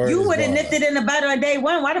that. You would have nipped it in the butt on day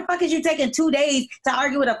one. Why the fuck is you taking 2 days to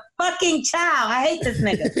argue with a fucking child? I hate this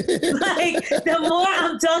nigga. Like, the more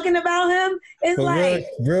I'm talking about him, it's but like...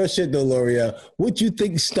 Real shit though, L'Oreal. What you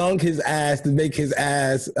think stung his ass to make his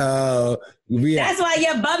ass... That's why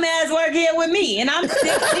your bum ass work here with me, and I'm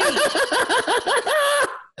 16.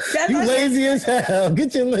 You lazy as hell.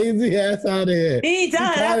 Get your lazy ass out of here. He ain't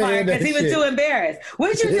telling that part because he was too embarrassed.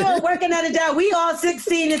 What you doing working at a job? We all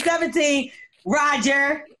 16 and 17,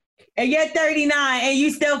 Roger, and you're 39, and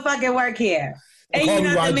you still fucking work here. And you're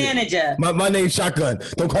not the manager. My name's Shotgun.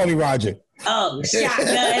 Don't call me Roger. Oh,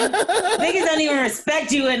 Shotgun. Niggas don't even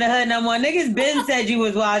respect you in the hood no more. Niggas been said you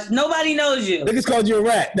was washed. Nobody knows you. Niggas called you a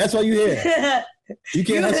rat. That's why you here. You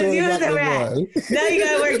can't hustle you was a rat. Now you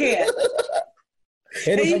gotta work here.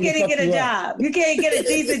 And you can't get a job. You can't get a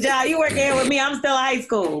decent job. You working here with me. I'm still high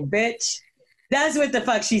school, bitch. That's what the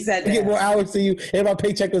fuck she said. I get more hours than you, and my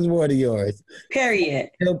paycheck was more than yours. Period.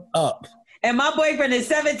 Up. And my boyfriend is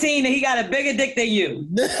 17 and he got a bigger dick than you.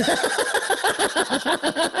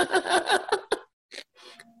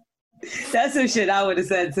 That's some shit I would have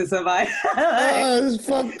said to somebody. It's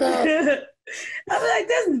fucked up. I'm like,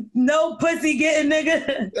 there's no pussy getting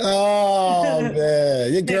nigga. Oh,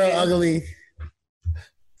 man. Your girl ugly.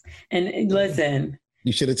 And listen,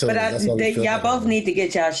 You should have told But me. y'all both need to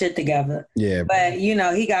get y'all shit together. Yeah. But, you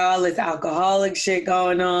know, he got all this alcoholic shit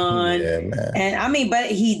going on. Yeah, man. And I mean, but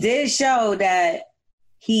he did show that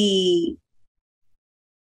he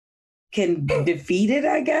can defeat it,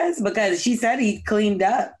 I guess, because she said he cleaned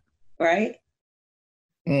up, right?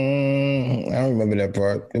 I don't remember that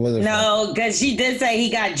part. It wasn't. No, because she did say he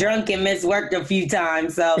got drunk and missed work a few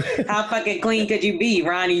times. So how fucking clean could you be,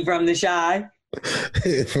 Ronnie from The Chi?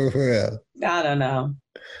 For real. I don't know.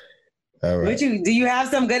 All right. Do you have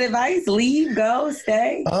some good advice? Leave, go,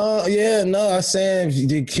 stay? Yeah, no, I'm saying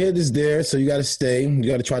the kid is there, so you got to stay. You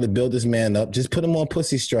got to try to build this man up. Just put him on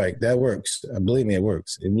pussy strike. That works. Believe me, it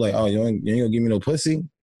works. It's like, oh, you ain't gonna give me no pussy?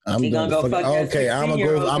 I'm gonna go fuck okay, I'm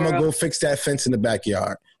gonna go fix that fence in the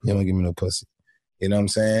backyard. You don't give me no pussy. You know what I'm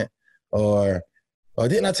saying? Or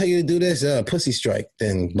didn't I tell you to do this? Pussy strike.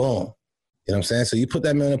 Then boom. You know what I'm saying? So you put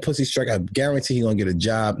that man on a pussy strike, I guarantee he's going to get a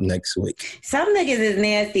job next week. Some niggas is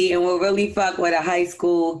nasty and will really fuck with a high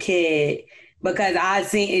school kid because I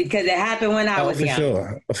seen it, because it happened when I was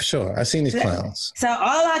young. For sure. I seen these clowns. So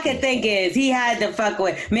all I could think is he had to fuck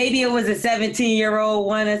with, maybe it was a 17-year-old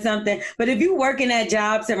one or something. But if you working at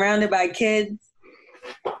jobs surrounded by kids,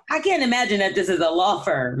 I can't imagine that this is a law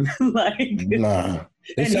firm. Nah.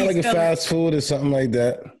 It sounds like a fast food or something like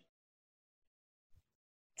that.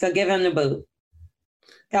 So give him the boot.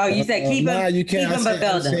 Oh, you said keep him. Nah, you can't. Keep him, but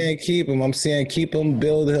build him. I'm saying keep him. I'm saying keep him,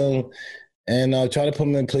 build him, and try to put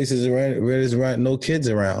him in places where there's no kids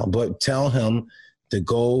around. But tell him to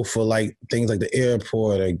go for like things like the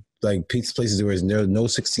airport or like places where there's no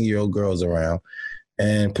 16-year-old girls around,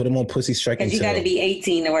 and put him on pussy strike. Because you got to be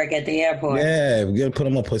 18 to work at the airport. Yeah, we got to put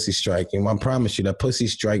him on pussy strike. And I promise you, that pussy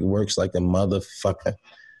strike works like a motherfucker.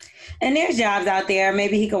 And there's jobs out there.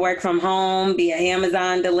 Maybe he could work from home, be an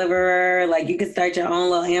Amazon deliverer. Like you could start your own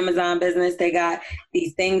little Amazon business. They got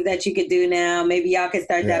these things that you could do now. Maybe y'all could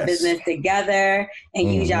start that business together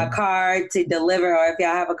and use your car to deliver, or if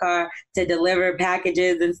y'all have a car, to deliver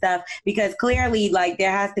packages and stuff. Because clearly, like,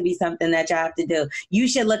 there has to be something that y'all have to do. You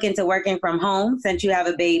should look into working from home since you have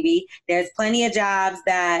a baby. There's plenty of jobs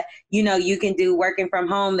that, you know, you can do working from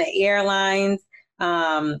home. The airlines.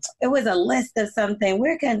 It was a list of something.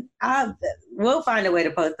 We'll find a way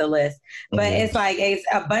to post the list. But it's like it's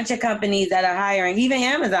a bunch of companies that are hiring. Even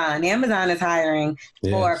Amazon. Amazon is hiring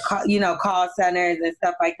for call centers and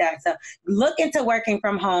stuff like that. So look into working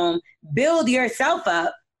from home. Build yourself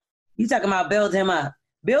up. You talking about build him up.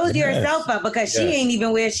 Build yourself up because she ain't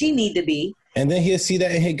even where she need to be. And then he'll see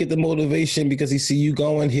that and he'll get the motivation because he see you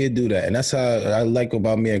going, he'll do that. And that's how I like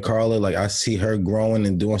about me and Carla. Like, I see her growing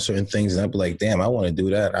and doing certain things, and I'm like, damn, I want to do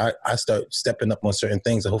that. I start stepping up on certain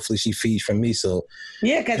things, and hopefully she feeds from me. So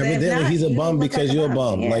because evidently he's a bum because you're a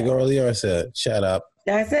bum. Yeah. Like earlier I said, shut up.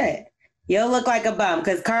 That's it. You'll look like a bum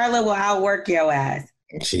because Carla will outwork your ass.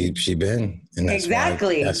 She been. And that's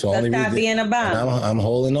exactly. Why, that's why so stop being a bum. I'm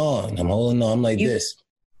holding on. I'm like this.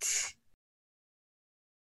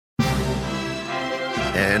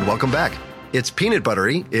 And welcome back. It's peanut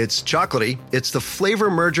buttery, it's chocolatey, it's the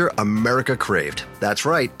flavor merger America craved. That's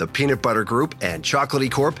right, the Peanut Butter Group and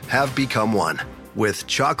Chocolatey Corp have become one. With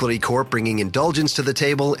Chocolatey Corp bringing indulgence to the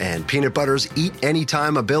table and Peanut Butter's eat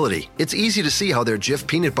anytime ability, it's easy to see how their Jif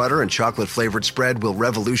peanut butter and chocolate flavored spread will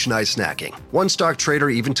revolutionize snacking. One stock trader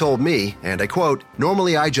even told me, and I quote,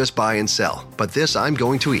 "Normally I just buy and sell, but this I'm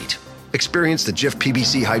going to eat." Experience the Jif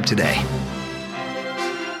PBC hype today.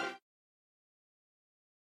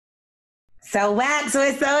 So Wax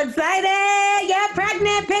was so excited. You're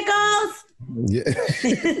pregnant, Pickles.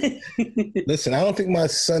 Yeah. Listen, I don't think my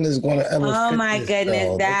son is going to ever. Oh my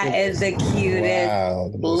goodness, that is the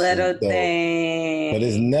cutest little thing. But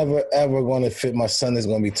it's never ever going to fit. My son is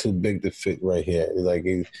going to be too big to fit right here. It's like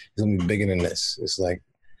he's going to be bigger than this. It's like.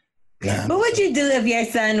 Nah, what would you do if your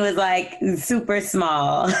son was like super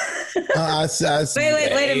small? Wait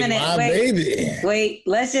a minute. Wait,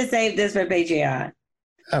 let's just save this for Patreon.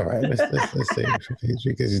 All right, let's save it for Patreon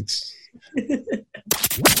because it's.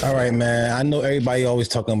 All right, man. I know everybody always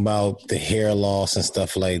talking about the hair loss and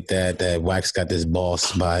stuff like that. That Wax got this bald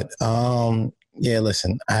spot. Yeah,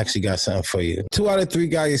 listen, I actually got something for you. 2 out of 3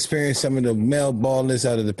 guys experience some of the male baldness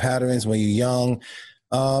out of the patterns when you're young.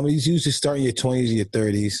 It's usually starting your 20s or your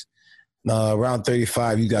 30s. Around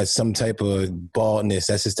 35, you got some type of baldness.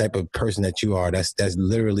 That's the type of person that you are. That's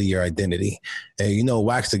literally your identity. And you know,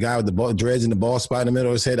 Wax, the guy with the dreads and the bald spot in the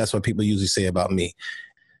middle of his head, that's what people usually say about me.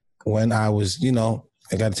 When I was,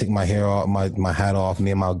 I got to take my hair off, my hat off,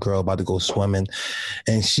 me and my girl about to go swimming.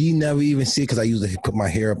 And she never even see it because I usually put my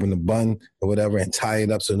hair up in a bun or whatever and tie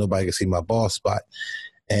it up so nobody can see my bald spot.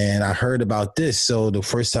 And I heard about this. So the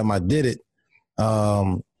first time I did it,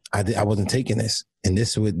 I wasn't taking this. And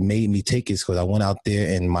this would made me take it because I went out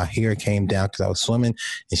there and my hair came down because I was swimming,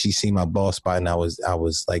 and she seen my bald spot, and I was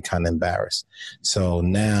like kind of embarrassed. So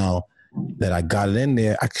now that I got it in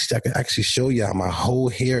there, I can actually show you how my whole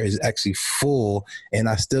hair is actually full, and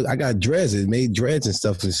I got dreads. It made dreads and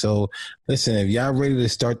stuff. And so listen, if y'all ready to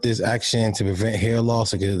start this action to prevent hair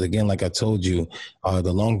loss, because again, like I told you,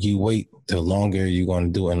 the longer you wait, the longer you're going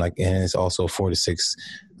to do it. And it's also 4 to 6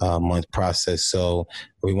 month process. So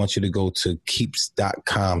we want you to go to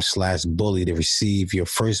keeps.com/bully to receive your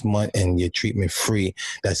first month and your treatment free.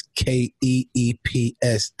 That's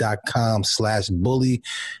KEEPS.com/bully.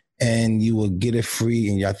 And you will get it free.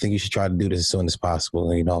 And I think you should try to do this as soon as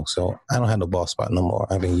possible. So I don't have no bald spot no more.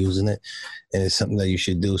 I've been using it, and it's something that you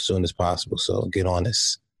should do as soon as possible. So get on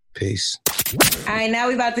this. Peace. All right, now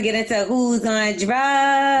we're about to get into who's on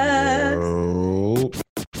drugs.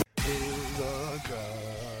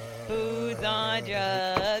 Who's on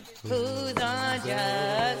drugs? Who's on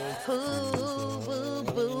drugs? Who, boo,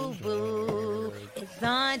 boo, boo, is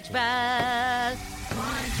on drugs.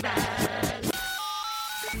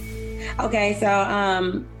 Okay, so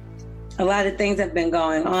a lot of things have been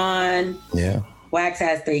going on. Yeah. Wax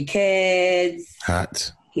has 3 kids.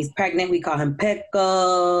 Hot. He's pregnant. We call him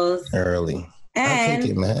Pickles. Early. And I'll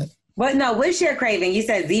take it, man. What's your craving? You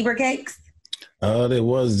said zebra cakes? There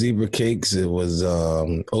was zebra cakes. It was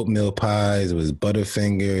oatmeal pies. It was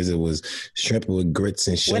Butterfingers. It was shrimp with grits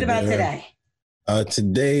and sugar. What about today?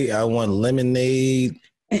 Today I want lemonade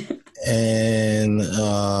and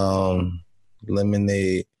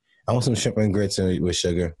lemonade. I want some shrimp and grits with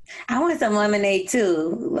sugar. I want some lemonade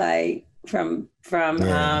too, like from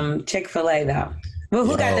Chick-fil-A though. Well,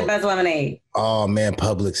 who got the best lemonade? Oh man,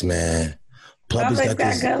 Publix, man. Publix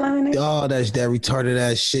got good lemonade. Oh, that's that retarded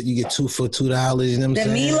ass shit. You get 2 for $2. You know what I'm saying?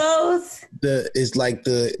 The Milos. It's like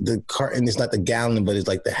the carton. It's not the gallon, but it's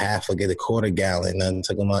like the half. Like the quarter gallon. I'm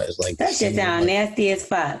talking about. It's like that shit sound nasty as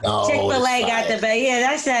fuck. Oh, Chick-fil-A got the best. Yeah,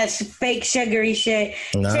 that's that fake sugary shit.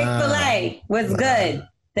 Nah, Chick-fil-A was good.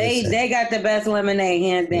 They got the best lemonade,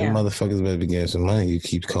 hands down. Motherfuckers better be getting some money. You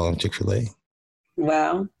keep calling Chick-fil-A.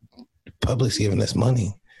 Well, Publix giving us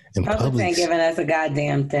money. And Publix ain't giving us a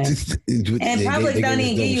goddamn thing. And Publix don't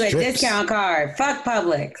even give you a discount card. Fuck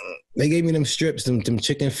Publix. They gave me them strips, them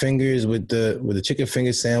chicken fingers with the chicken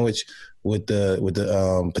finger sandwich with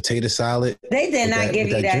the potato salad. They did not give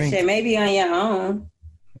you that drink. Shit. Maybe on your own.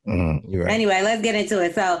 You're right. Anyway, let's get into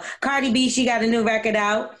it. So Cardi B, she got a new record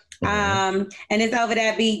out. And it's over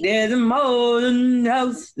that beat. There's a moles in the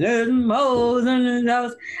house. There's a moles in the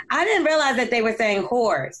house. I didn't realize that they were saying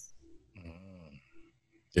whores.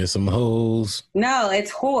 There's some hoes. No, it's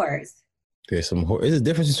whores. There's some whore. Is there a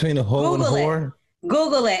difference between a hoe and a whore?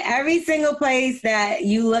 Google it. Every single place that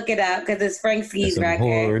you look it up, because it's Frank Ski's record.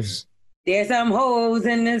 Whores. There's some hoes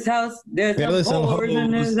in this house. There's some whores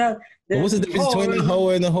in this house. But what's the difference between the hoe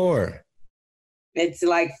and the whore? It's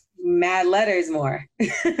like mad letters more.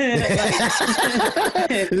 It's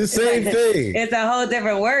the same thing. It's a whole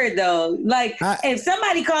different word though. Like if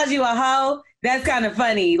somebody calls you a hoe, that's kind of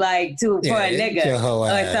funny, like for a nigga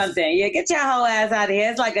or something. Yeah, get your hoe ass out of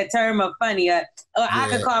here. It's like a term of funny. Or I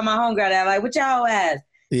could call my homegirl that, like, what your hoe ass?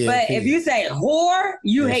 Yeah, but if you say whore,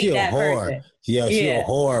 you hate that person. Yeah, she a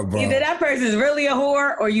whore, bro. Either that person's really a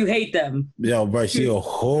whore or you hate them. Yo, bro, she a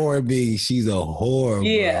whore, B. She's a whore,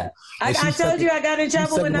 yeah. Bro. I told you I got in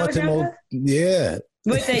trouble when I was younger. Yeah.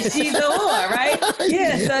 But she's a whore, right?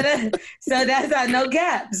 Yeah, so that's not no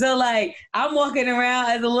cap. So like I'm walking around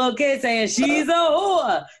as a little kid saying she's a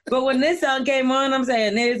whore. But when this song came on, I'm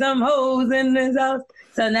saying there's some hoes in this house.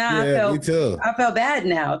 So now I felt bad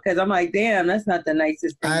now because I'm like, damn, that's not the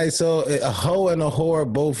nicest thing. All right, so a hoe and a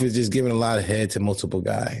whore both is just giving a lot of head to multiple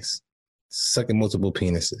guys, sucking multiple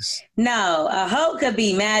penises. No, a hoe could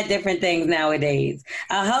be mad different things nowadays.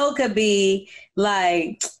 A hoe could be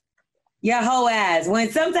like your hoe ass. When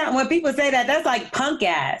people say that, that's like punk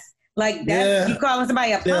ass. Like that's you calling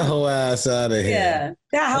somebody a punk. That hoe ass out of here. Yeah,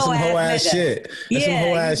 that hoe ass shit. That's some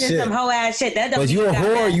hoe ass shit. Some hoe ass shit. That don't. But you a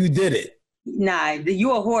whore, you did it. Nah,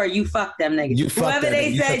 you a whore, you fuck them niggas. Whoever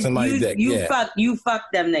they said you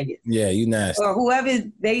fuck them niggas. Yeah, you nasty. Or whoever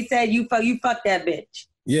they said you fuck that bitch.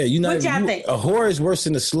 Yeah, you know. What y'all think? A whore is worse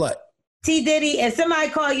than a slut. T Diddy, if somebody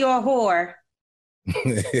call you a whore.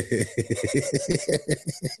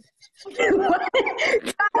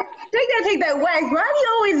 They gotta take that wax. Why do you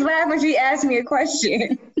always laugh when she asks me a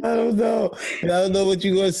question? I don't know. I don't know what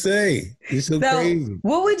you're gonna say. You're so crazy.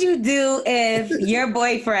 What would you do if your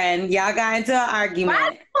boyfriend, y'all got into an argument? Why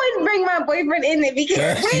do you always bring my boyfriend in it?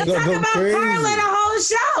 Because we talk about Carla the whole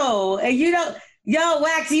show, and you don't. Yo,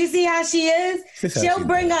 Wax, you see how she is? She'll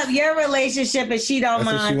bring up your relationship if she don't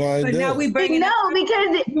mind. But now we bring it up.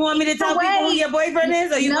 Because you want me to tell people who your boyfriend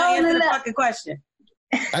is, or you want to answer the fucking question?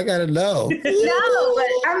 I gotta know. No, but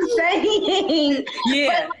I'm saying.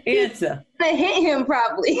 Yeah, answer. To hit him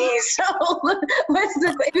probably. So what's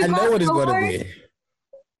the? I know what it's gonna be.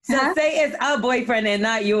 So say it's our boyfriend and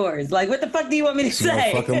not yours. Like, what the fuck do you want me to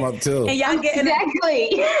say? Fuck him up too. And y'all getting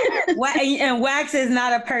exactly. And Wax is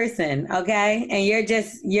not a person, okay? And you're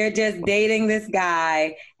just dating this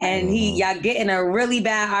guy, and y'all getting a really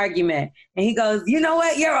bad argument, and he goes, "You know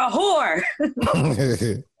what? You're a whore."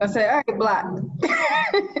 I said, "All right, block."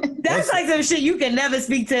 That's like some shit you can never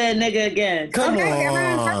speak to a nigga again. Come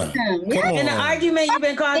on. In an argument, you've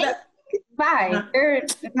been called up. Fine.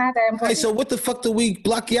 It's not that important. Hey, so what the fuck do we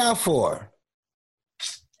block y'all for?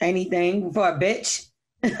 Anything for a bitch.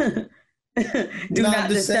 Do not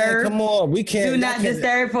disturb. Saying, come on, we can't. Do not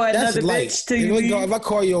disturb for another bitch to you. If I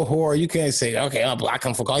call you a whore, you can't say, okay, I'll block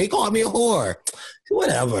him for calling. He called me a whore.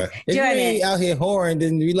 Whatever. If you ain't out here whoring,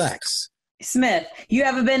 then relax. Smith, you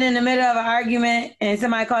ever been in the middle of an argument and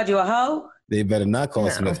somebody called you a hoe? They better not call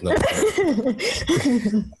Smith no.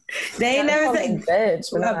 They ain't never say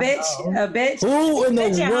bitch. A bitch. Who in the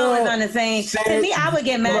bitch and hoe is on the same. To me, I would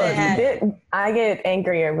get mad at. I get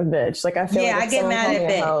angrier with bitch. Like I feel. Yeah, like I get mad at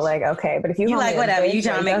bitch. Hoe, like okay, but if you like whatever, bitch, you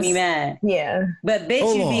trying to make me mad. Yeah. But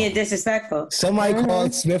bitch, you being disrespectful. Somebody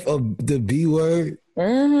called Smith the B word.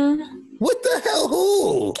 Mm-hmm. What the hell?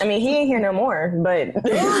 Who? I mean, he ain't here no more, but.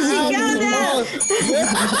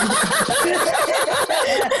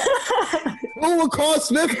 Who would call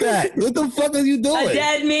Smith that? What the fuck are you doing? A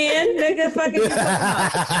dead man? Nigga fucking.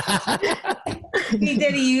 P.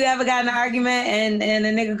 Diddy, you ever got in an argument and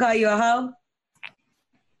a nigga call you a hoe?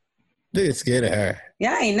 Nigga scared of her.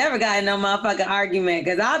 Yeah, I ain't never got in no motherfucking argument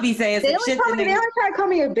because I'll be saying some shit. They only try to call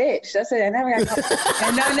me a bitch. That's it. I never got called.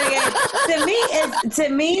 And no nigga, to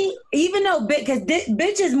me, even though because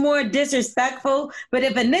bitch is more disrespectful, but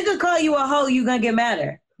if a nigga call you a hoe, you gonna get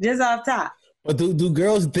madder. Just off top. But do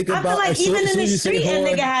girls think about? I feel like even in the street, a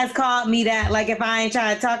nigga has called me that. Like if I ain't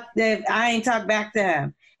trying to talk, if I ain't talk back to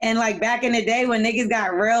him. And like back in the day when niggas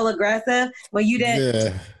got real aggressive, when you didn't.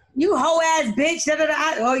 Yeah. You hoe ass bitch,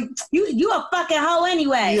 or you a fucking hoe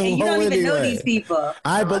anyway, and you don't even know these people. All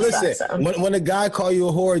right, but listen, when a guy call you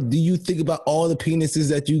a whore, do you think about all the penises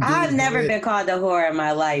that you? I've never been called a whore in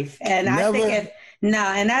my life, and I think and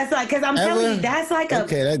that's like because I'm telling you, that's like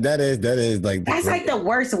that is like that's like the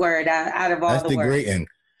worst word out of all the words. That's degrading.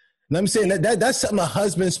 I'm saying that's something a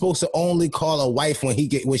husband's supposed to only call a wife when she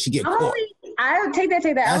get caught. I would take that.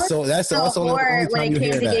 That's only time when it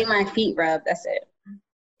came to that. getting my feet rubbed. That's it.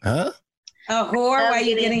 Huh? A whore? Why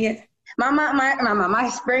you getting it? My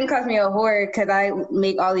friend calls me a whore because I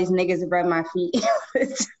make all these niggas rub my feet.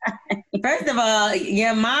 First of all,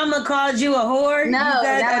 your mama called you a whore? No,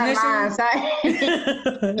 not my mom.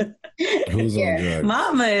 Sorry. Who's on drugs?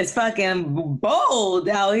 Mama is fucking bold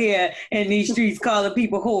out here in these streets calling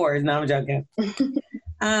people whores. No, I'm joking.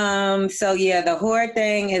 So yeah, the whore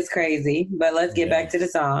thing is crazy, but let's get back to the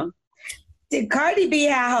song. Cardi B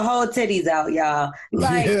had her whole titties out, y'all.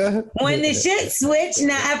 Like, when the shit switched,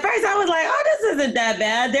 now, at first I was like, oh, this isn't that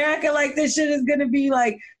bad. They're acting like this shit is going to be,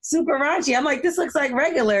 like, super raunchy. I'm like, this looks like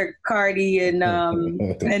regular Cardi and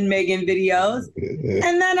Megan videos.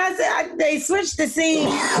 And then I said, they switched the scene,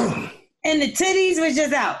 and the titties was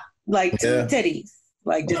just out. Like, two titties.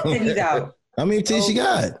 Like, just titties out. How many titties she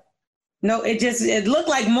got? No, it looked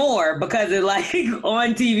like more because it, like,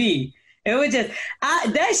 on TV. It was just,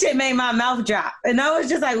 that shit made my mouth drop. And I was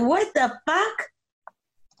just like, what the fuck?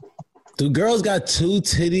 Do girls got two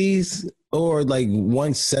titties or like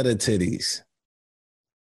one set of titties?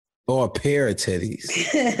 Or a pair of titties?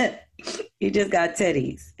 You just got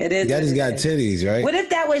titties. It is. You just got titties, right? What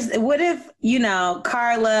if,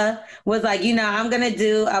 Carla was like, I'm going to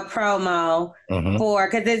do a promo for,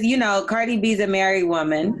 because, Cardi B's a married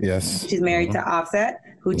woman. Yes. She's married to Offset,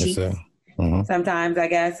 who cheats. Sometimes, I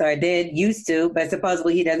guess, or used to, but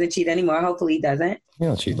supposedly he doesn't cheat anymore. Hopefully he doesn't.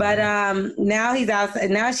 But now he's outside.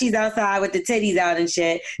 Now she's outside with the titties out and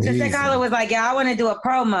shit. So Carla was like, I want to do a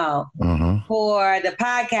promo for the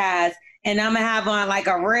podcast, and I'm gonna have on like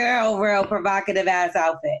a real provocative ass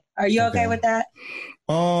outfit. Are you okay with that?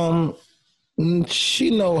 She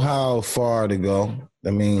know how far to go. I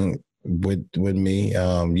mean, with me,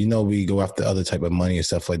 we go after other type of money and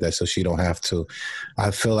stuff like that, so she don't have to. I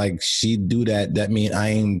feel like she do that mean I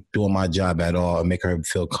ain't doing my job at all and make her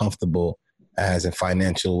feel comfortable as a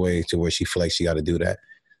financial way to where she feel like she got to do that.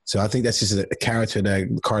 So I think that's just a character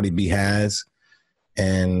that Cardi B has,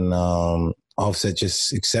 and Offset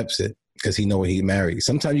just accepts it because he know what he married.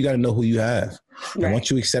 Sometimes you got to know who you have. Right. And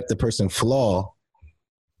once you accept the person's flaw,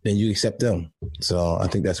 then you accept them. So I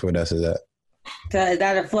think that's where that's at. So is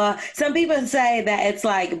that a flaw? Some people say that it's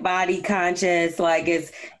like body conscious, like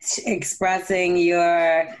it's expressing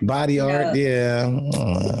your body art. Yeah,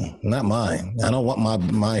 not mine. I don't want my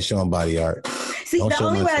mind showing body art. See, the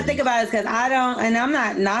only way I think about it is because I don't, and I'm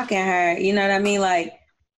not knocking her. You know what I mean? Like,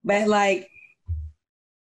 but like,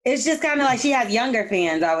 it's just kind of like she has younger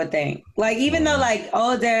fans. I would think, like, even though like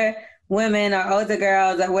older women or older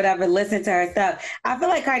girls or whatever listen to her stuff, I feel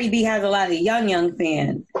like Cardi B has a lot of young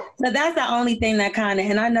fans. So that's the only thing that kind of,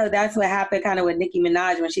 and I know that's what happened kind of with Nicki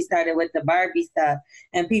Minaj when she started with the Barbie stuff,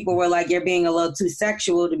 and people were like, you're being a little too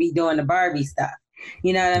sexual to be doing the Barbie stuff.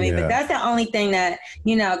 You know what I mean? Yeah. But that's the only thing that,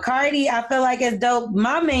 you know, Cardi, I feel like is dope.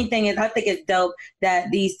 My main thing is I think it's dope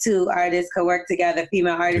that these two artists could work together,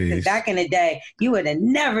 female artists. Because back in the day, you would have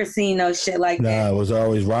never seen no shit like that. Nah, it was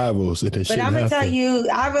always rivals. But I'm going to tell you,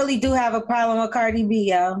 I really do have a problem with Cardi B,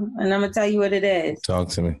 yo. And I'm going to tell you what it is. Talk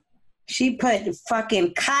to me. She put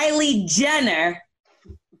fucking Kylie Jenner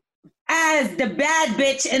as the bad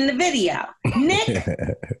bitch in the video.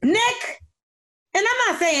 Nick. And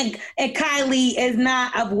I'm not saying Kylie is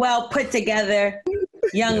not a well put together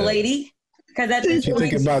young lady. Because at this point, what you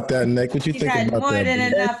think about that, Nick? What you think about more that?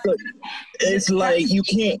 Than enough. It's like you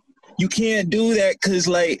can't do that because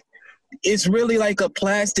like it's really like a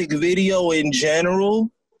plastic video in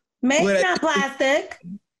general. Meg's not plastic.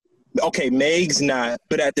 Okay, Meg's not.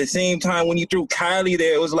 But at the same time, when you threw Kylie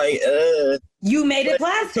there, it was like, you made it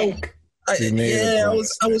plastic. I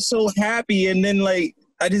was so happy, and then like.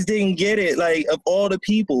 I just didn't get it, like, of all the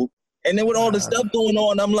people. And then with all the stuff going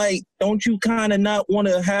on, I'm like, don't you kind of not want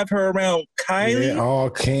to have her around Kylie? Yeah, all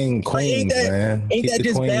queens, man. Ain't that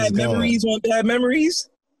just bad memories on bad memories?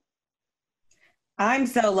 I'm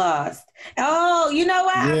so lost. Oh, you know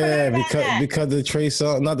what? Yeah, because the Trey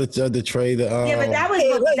song, not the Trey. Yeah, but that was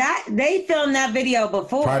that they filmed that video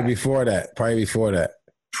before. Probably before that.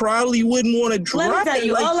 Probably wouldn't want to drop it. Let me tell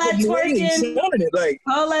you, all that twerking,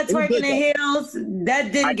 all that twerking in heels,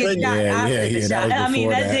 that didn't get shot after the shot. I mean,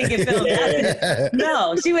 that didn't get filmed after.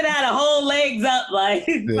 No, she would have had a whole legs up, like,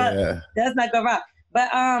 that's not gonna rock. But,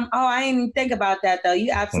 I didn't even think about that, though.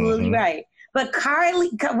 You're absolutely right. But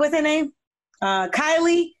Kylie, what's her name?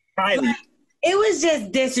 Kylie. It was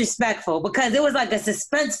just disrespectful because it was like a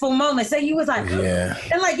suspenseful moment. So you was like, yeah.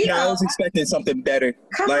 And like, you know, I was expecting something better.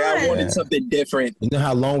 I wanted something different. You know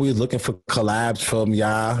how long we was looking for collabs from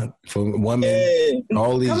y'all, from women,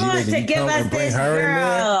 all these years. Come on, to give us this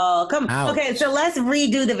girl. Come on. Okay, so let's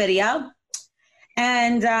redo the video.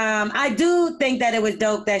 And I do think that it was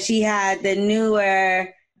dope that she had the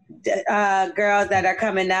newer girls that are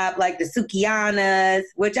coming up, like the Sukianas,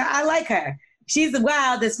 which I like her. She's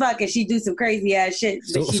wild as fuck and she do some crazy ass shit.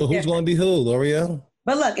 So who's going to be who, L'Oreal?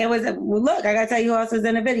 But look, I got to tell you who else was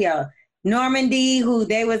in the video. Normandy, who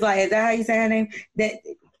they was like, is that how you say her name? That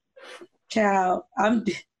child,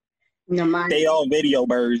 they all video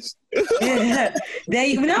birds. Yeah.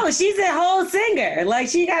 She's a whole singer. Like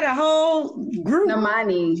she got a whole group.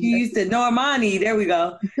 Normani, there we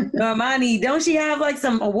go. Normani, don't she have like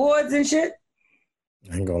some awards and shit?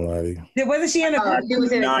 I ain't gonna lie to you. Wasn't she in a group? She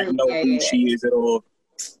was in a group. Know who she is at all.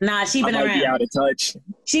 Nah, she been around. Be out of touch.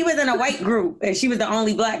 She was in a white group, and she was the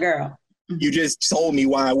only black girl. You just told me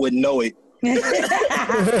why I wouldn't know it. But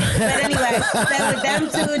anyway, so with them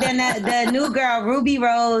two, then the new girl, Ruby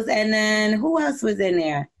Rose, and then who else was in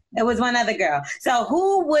there? There was one other girl. So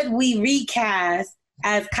who would we recast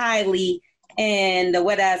as Kylie in the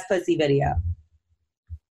Wet Ass Pussy video?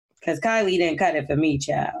 Because Kylie didn't cut it for me,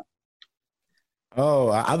 child. Oh,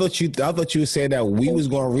 I thought you said that we was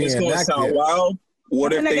going to reenact it. It's going to sound wild.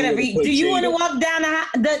 What if they do you want to walk down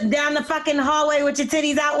the fucking hallway with your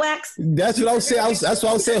titties out waxed? That's what I was saying. That's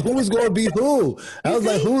what I was saying. Who was going to be who? I was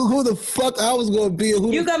like, who the fuck I was going to be?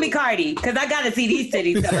 You're going to be Cardi, because I got to see these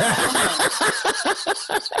titties.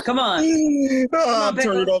 Come on. I'm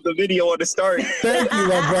turning off the video on the start. Thank you,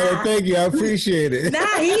 my brother. Thank you. I appreciate it.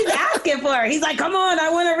 Nah, he's asking for it. He's like, come on, I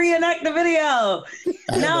want to reenact the video.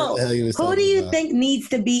 No, who do you think needs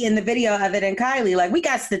to be in the video other than Kylie? Like, we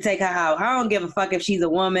got to take her out. I don't give a fuck if she's a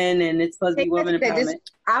woman and it's supposed to be woman empowerment.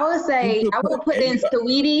 I would say I would put in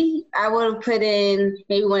Saweetie. I would put in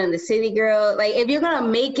maybe one of the City Girls. Like, if you're gonna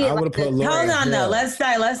make it, hold on though. Let's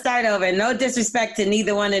start over. No disrespect to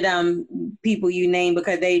neither one of them people you named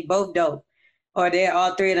because they both dope, or they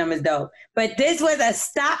all three of them is dope. But this was a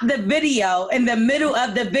stop the video in the middle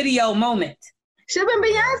of the video moment. Should have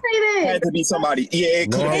been Beyonce then. Had to be somebody. Yeah,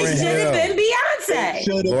 it should have been Beyonce. It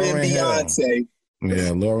should have been Beyonce. Yeah,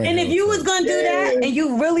 Lauryn. And if you was gonna do that and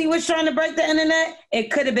you really was trying to break the internet,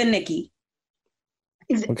 it could have been Nicki.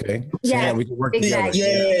 Okay. Yeah, we can work exactly.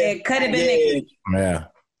 together. Yeah, it could have been Nicki. Yeah.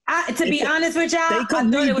 To be honest with y'all, they could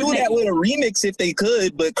redo that with a remix if they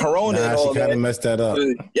could, but Corona and all she kind of messed that up.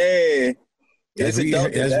 Yeah. As we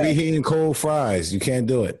eating cold fries, you can't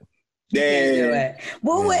do it. You can't do it.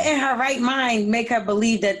 What would in her right mind make her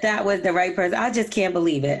believe that was the right person? I just can't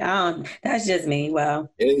believe it. That's just me. Well,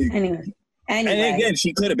 anyway. And again,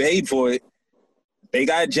 she could have paid for it. They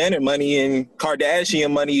got Jenner money and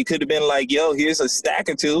Kardashian money. You could have been like, yo, here's a stack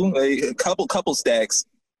or two, like a couple stacks.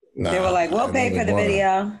 They were like, we'll pay for the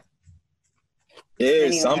video.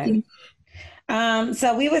 Yeah, something.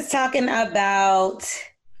 So we was talking about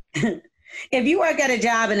if you work at a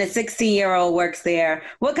job and a 16-year-old works there,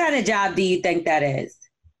 what kind of job do you think that is?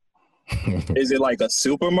 Is it like a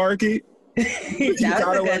supermarket? You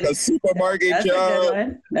gotta work a supermarket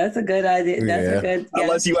job. That's a good idea. That's a good. Yeah.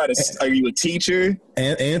 Unless are you a teacher?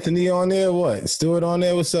 And Anthony on there? What? Stuart on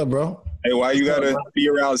there? What's up, bro? Hey, why you gotta be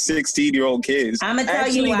around 16-year-old kids? I'm gonna tell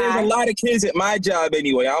you why. There's a lot of kids at my job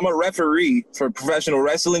anyway. I'm a referee for professional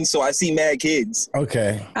wrestling, so I see mad kids.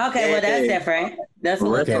 Okay. Well, that's different. That's a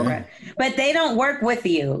little different. But they don't work with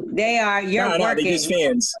you. You're working. They're just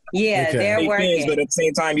fans. Yeah, they're working. Fans, but at the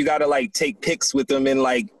same time, you gotta like take pics with them and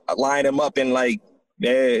like line them up and like.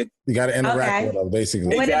 Yeah. You gotta interact with them,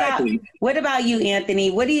 basically. What about you,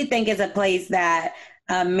 Anthony? What do you think is a place that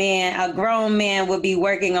a grown man would be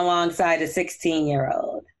working alongside a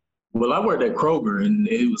 16-year-old? Well, I worked at Kroger, and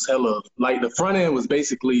it was hella, like the front end was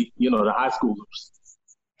basically, the high schoolers.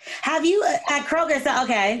 Have you at Kroger? So,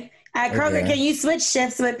 okay. At Kroger, can you switch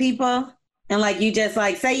shifts with people? And like you just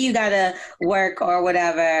like say you gotta work or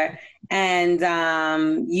whatever, and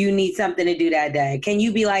you need something to do that day. Can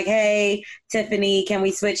you be like, hey, Tiffany, can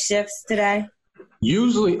we switch shifts today?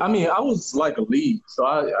 Usually, I was like a lead, so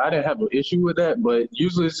I didn't have an issue with that, but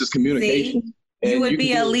usually it's just communication. See? You would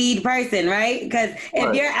be a lead person, right? Because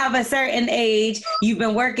if you're of a certain age, you've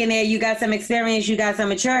been working there, you got some experience, you got some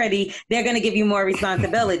maturity, they're going to give you more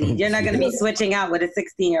responsibility. You're not going to be switching out with a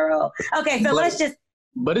 16-year-old. Okay, so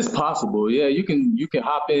But it's possible. Yeah, you can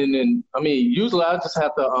hop in and, usually I just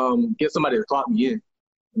have to get somebody to clock me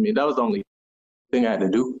in. That was the only thing I had to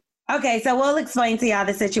do. Okay, so we'll explain to y'all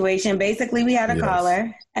the situation. Basically, we had a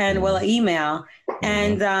caller and email.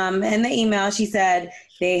 And in the email, she said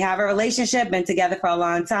they have a relationship, been together for a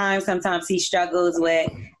long time. Sometimes he struggles with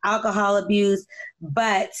alcohol abuse.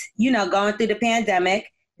 But, going through the pandemic,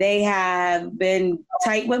 they have been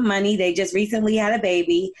tight with money. They just recently had a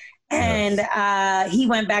baby. And he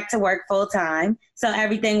went back to work full time. So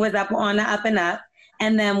everything was up on the up and up.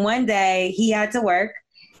 And then one day he had to work.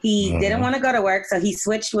 He didn't want to go to work, so he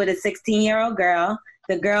switched with a 16-year-old girl.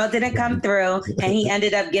 The girl didn't come through, and he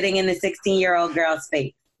ended up getting in the 16-year-old girl's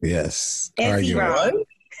face. Yes. Is he wrong?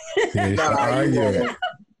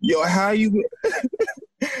 Yo, how you...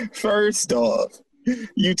 First off,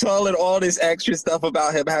 you telling all this extra stuff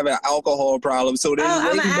about him having an alcohol problem, so there's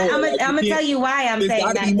I'm going to tell you why I'm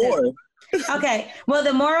saying that. More. Okay. Well,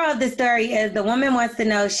 the moral of the story is the woman wants to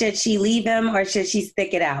know, should she leave him or should she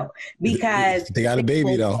stick it out? Because they got a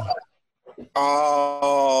baby though.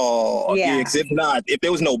 Oh, yeah. If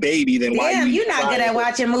there was no baby, then why? You're not good at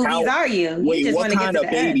watching movies, are you? Wait, just what kind of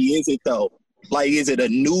baby is it though? Like, is it a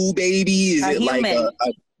new baby? Is it human. Like a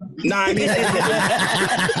nah, I mean,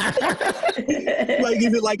 like,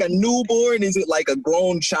 is it like a newborn? Is it like a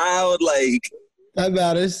grown child? Like. It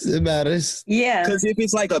matters. Yeah. Because if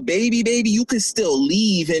it's like a baby, you could still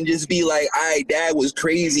leave and just be like, all right, dad was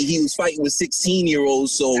crazy. He was fighting with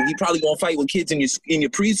 16-year-olds, so he probably gonna fight with kids in your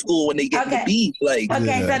preschool when they get the beat. Like, so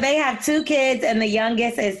they have 2 kids, and the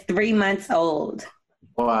youngest is 3 months old.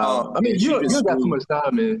 Wow. You got too much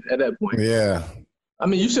time at that point. Yeah.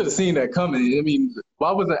 You should have seen that coming.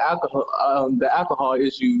 Why was the alcohol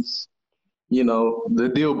issues,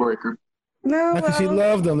 the deal breaker? No, because she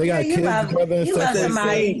loved them. They got kids together and stuff.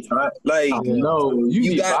 Like, no,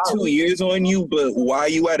 you got 2 years on you, but why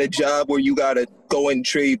you at a job where you gotta go and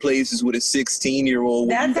trade places with a 16-year-old?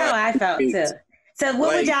 That's how I felt too. So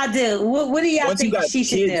what would y'all do? What do y'all think she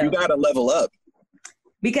should do? You gotta level up.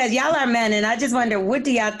 Because y'all are men, and I just wonder, what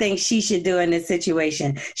do y'all think she should do in this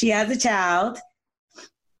situation? She has a child,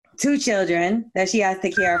 2 children that she has to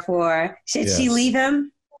care for. Should she leave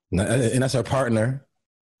him? No, and that's her partner.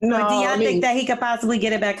 No, or do y'all think that he could possibly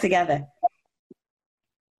get it back together?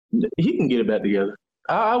 He can get it back together.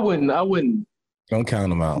 I wouldn't. Don't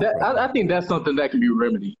count him out. I think that's something that can be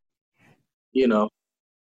remedied. Who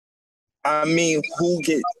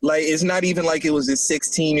get like? It's not even like it was a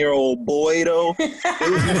 16-year-old boy though. It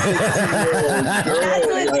was a 16-year-old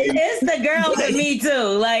girl. It's the girl to me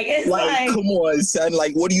too. Like it's like come on, son.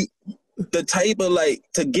 Like, what do you? the type of like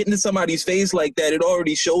to get into somebody's face like that, it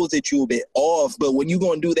already shows that you a bit off. But when you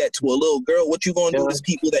gonna do that to a little girl, what you gonna do to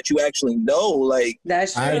people that you actually know? Like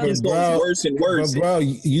that's true. It just goes worse and worse. But bro,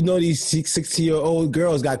 you know these 16-year-old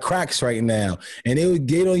girls got cracks right now, and they would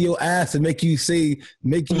get on your ass and make you be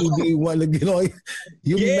wanting to get on.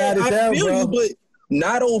 You be mad as hell, bro. You, but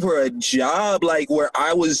not over a job like where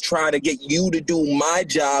I was trying to get you to do my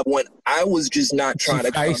job when I was just not trying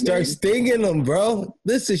to. I start stinging him, bro.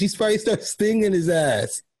 Listen, she's probably start stinging his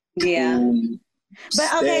ass. Yeah.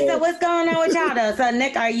 But okay, so what's going on with y'all though? So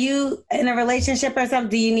Nick, are you in a relationship or something?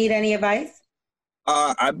 Do you need any advice?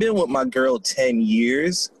 I've been with my girl 10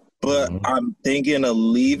 years, but I'm thinking of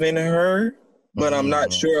leaving her, but I'm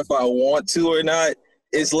not sure if I want to or not.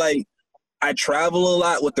 It's like I travel a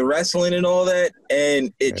lot with the wrestling and all that,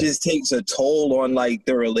 and it just takes a toll on like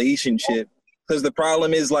the relationship. Because the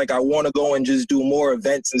problem is like I want to go and just do more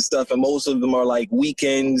events and stuff, and most of them are like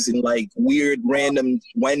weekends and like weird random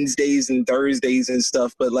Wednesdays and Thursdays and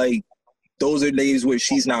stuff. But like those are days where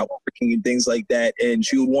she's not working and things like that, and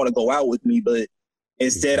she would want to go out with me, but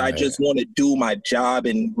instead I just want to do my job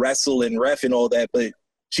and wrestle and ref and all that. But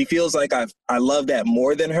she feels like I love that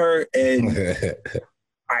more than her, and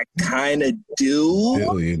I kind of do.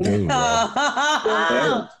 You do, bro.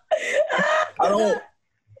 I don't.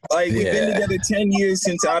 Like, we've been together 10 years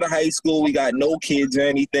since out of high school. We got no kids or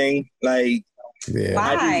anything. Like,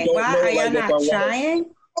 why? Are you not trying?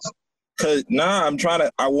 Cause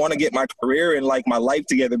I want to get my career and like my life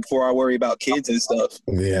together before I worry about kids and stuff.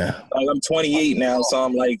 Yeah. Like, I'm 28 now, so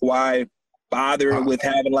I'm like, why bother with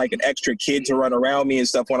having like an extra kid to run around me and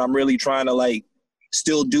stuff when I'm really trying to like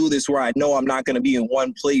still do this where I know I'm not going to be in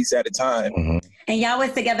one place at a time. And y'all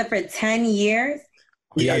was together for 10 years?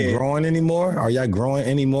 Are y'all growing anymore? Are y'all growing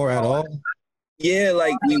anymore at all? Yeah,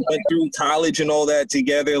 like we went through college and all that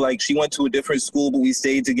together. Like she went to a different school, but we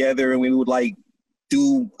stayed together and we would like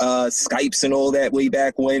do Skypes and all that way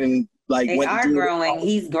back when. And like they are growing.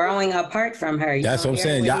 He's growing apart from her. That's what I'm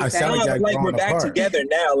saying. Y'all sound like we're back together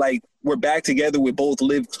now. Like we're back together. We both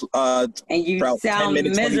lived. And you sound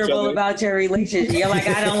miserable about your relationship. You're like,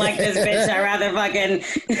 I don't like this bitch. I'd rather fucking.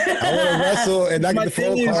 I want to wrestle and not get the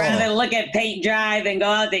phone call. I'd rather look at paint dry than go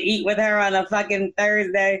out to eat with her on a fucking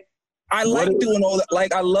Thursday. I like doing all that.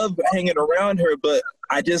 Like I love hanging around her, but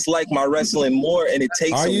I just like my wrestling more, and it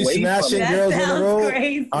takes. Are you away smashing from girls on the road?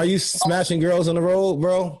 Crazy. Are you smashing girls on the road,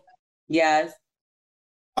 bro? Yes.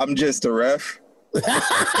 I'm just a ref. The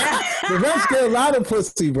refs get a lot of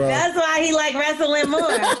pussy, bro. That's why he like wrestling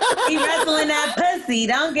more. He wrestling that pussy.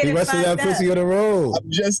 Don't get it fucked up. He wrestling that pussy on the road.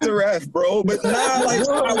 I'm just a ref, bro. But nah, like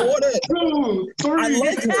I want to. I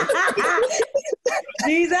like it.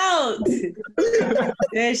 She's out.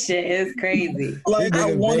 This shit is crazy. Like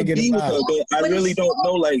I want to be with her, but I really don't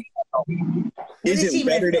know. Like, is it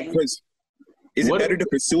better to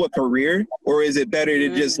pursue a career, or is it better to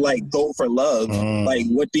just like go for love? Like,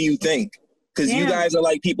 what do you think? Because you guys are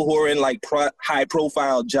like people who are in like high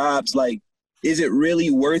profile jobs. Like, is it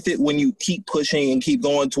really worth it when you keep pushing and keep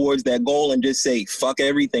going towards that goal and just say fuck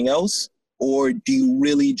everything else, or do you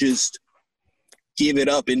really just give it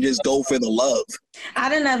up and just go for the love? I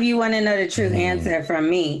don't know if you want to know the true answer from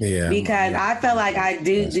me, because I feel like I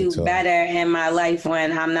do better in my life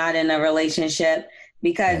when I'm not in a relationship,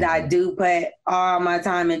 because I do put all my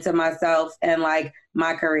time into myself and like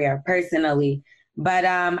my career personally. But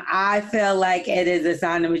I feel like it is a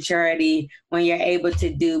sign of maturity when you're able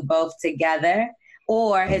to do both together.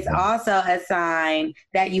 Or it's also a sign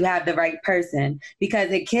that you have the right person,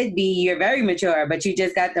 because it could be you're very mature, but you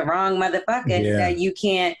just got the wrong motherfucker that you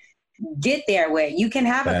can't get there with. You can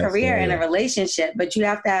have a career in a relationship, but you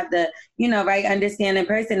have to have the, right understanding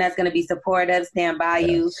person that's going to be supportive, stand by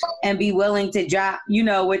you, and be willing to drop,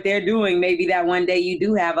 what they're doing. Maybe that one day you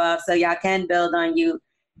do have off, so y'all can build on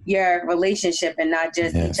your relationship and not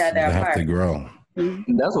just each other apart. Have to grow.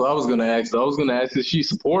 That's what I was gonna ask. I was gonna ask if she's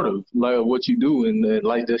supportive, like what you do, and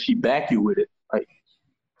like does she back you with it? Like,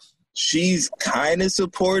 she's kind of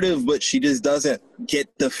supportive, but she just doesn't get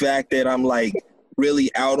the fact that I'm like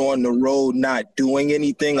really out on the road, not doing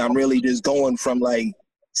anything. I'm really just going from like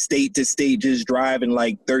state to state, just driving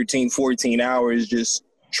like 13, 14 hours, just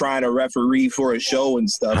trying to referee for a show and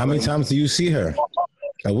stuff. How many times do you see her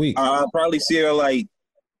a week? I probably see her like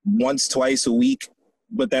once, twice a week.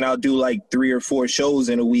 But then I'll do like 3 or 4 shows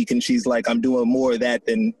in a week, and she's like, I'm doing more of that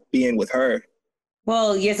than being with her.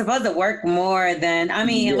 Well, you're supposed to work more than,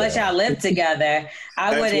 unless y'all live together.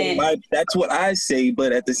 That's what I say,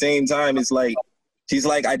 but at the same time, it's like, she's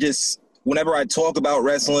like, whenever I talk about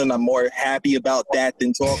wrestling, I'm more happy about that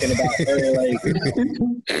than talking about her. Like,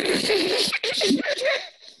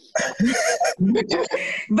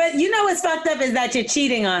 But you know what's fucked up is that you're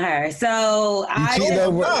cheating on her. So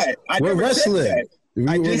we're wrestling. You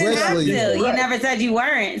didn't have to. You never said you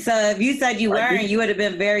weren't. So if you said you weren't, you would have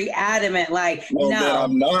been very adamant. Like, no,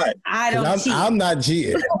 I'm not. I don't cheat. I'm not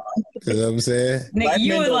cheating. You know what I'm saying? Nigga,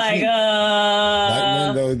 you was like, black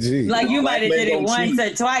men don't cheat. Like you might have did it once or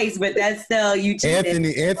twice, but that's still you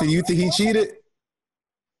cheated. Anthony, you think he cheated?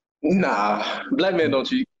 Nah, black men don't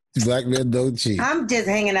cheat. Black men don't cheat. I'm just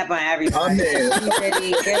hanging up on everybody. Get rid of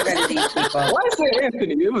these people. Why is it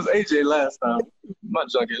Anthony? It was AJ last time. My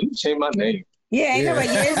junkie. Let me change my name. Yeah, ain't nobody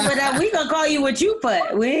is, but we gonna call you what you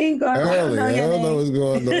put. We ain't gonna I don't know what's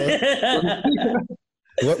going on.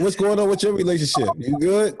 What's going on with your relationship? You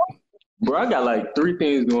good? Bro, I got like 3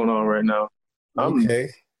 things going on right now. Okay.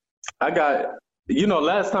 I got,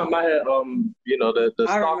 last time I had, the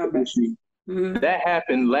stalker issue. Mm-hmm. That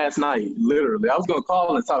happened last night, literally. I was going to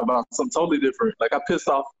call and talk about something totally different. Like, I pissed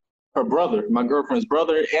off her brother, my girlfriend's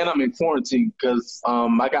brother, and I'm in quarantine because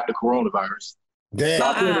I got the coronavirus. Damn.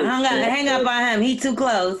 So hang up on him. He too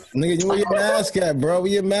close. Nigga, where your mask at, bro?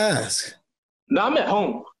 Where your mask? No, I'm at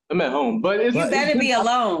home. But you better be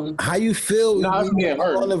alone. How you feel? No, I'm getting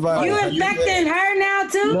hurt. You infecting her now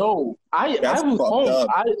too? No, I was home.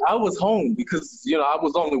 I was home because I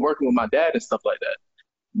was only working with my dad and stuff like that.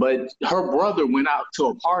 But her brother went out to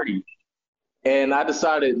a party, and I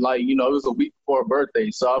decided it was a week before her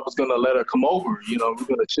birthday, so I was gonna let her come over. We're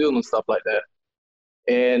gonna chill and stuff like that.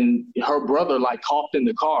 And her brother coughed in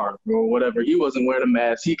the car or whatever. He wasn't wearing a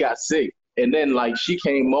mask. He got sick, and then she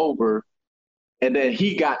came over. And then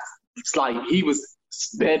he got he was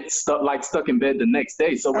stuck in bed the next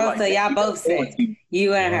day. So so y'all both sick.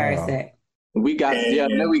 You and her are sick. We got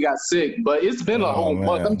then we got sick, but it's been a whole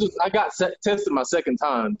month. I got tested my second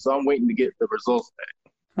time, so I'm waiting to get the results back.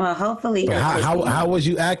 Well, hopefully. How was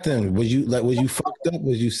you acting? Was you fucked up?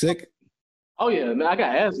 Was you sick? Oh yeah, man, I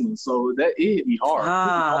got asthma, so it hit me hard.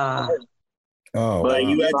 But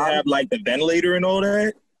you had to have the ventilator and all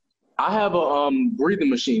that. I have a breathing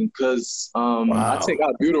machine because I take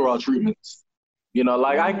albuterol treatments.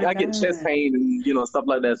 I get chest pain and because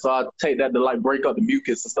like that, so I take that to break up the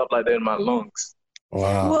mucus and stuff like that in my lungs.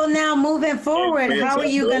 Wow. Well, now moving forward, how are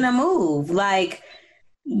you gonna move? Because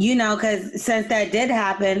since that did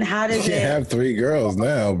happen, how does it? You have 3 girls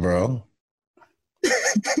now, bro.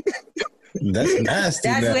 That's nasty.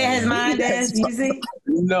 That's now. where his mind is. You see?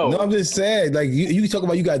 No, I'm just saying. You talk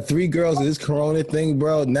about you got 3 girls in this corona thing,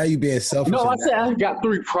 bro. Now you being selfish. No, I said I got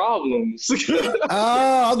 3 problems. I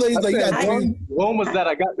thought you got 3. One was that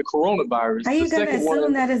I got the coronavirus. How you gonna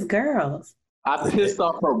assume that it's girls? I pissed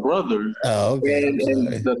off her brother. Oh, okay. And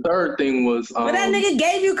the third thing was... but that nigga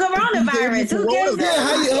gave you coronavirus. Who gives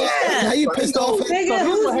that? How you pissed off?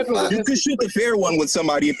 You can shoot the fair one with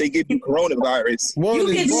somebody if they give you coronavirus. You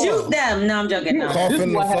can shoot them. No, I'm joking. No. Cough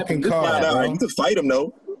in the fucking car. You can fight them,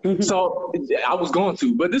 though. So I was going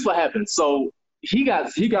to, but this is what happened. So he got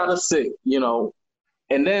us sick, And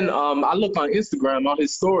then I look on Instagram on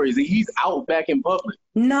his stories, and he's out back in public.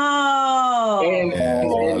 No. And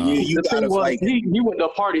the thing was, he went to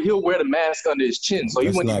a party. He'll wear the mask under his chin, so he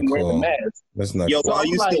wouldn't even wear the mask. That's not cool. While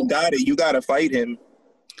you still got it, you gotta fight him.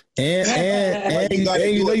 And you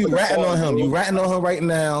ratting on him. You ratting on him right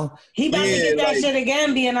now. He about to get that shit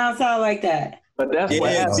again, being outside like that. But that's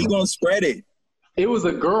what happened. He gonna spread it. It was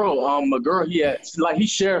a girl he had, he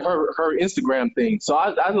shared her Instagram thing. So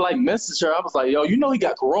I messaged her. I was like, yo, he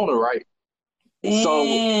got corona, right?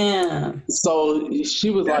 Damn. So she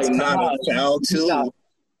was that's nah. Foul too.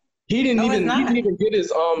 He didn't even get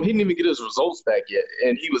his results back yet.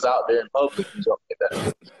 And he was out there in public and stuff like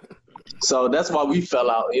that. So that's why we fell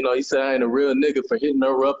out. He said I ain't a real nigga for hitting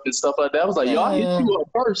her up and stuff like that. I was like, yo, I hit you up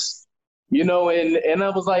first. And I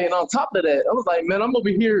was like, and on top of that, I was like, man, I'm over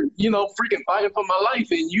here, freaking fighting for my life,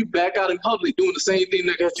 and you back out in public doing the same thing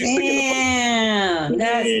that got you sick in the public. Damn,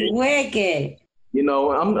 that's wicked.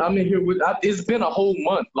 I'm in here it's been a whole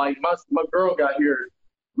month. Like my girl got here,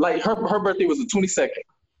 her birthday was the 22nd,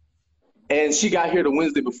 and she got here the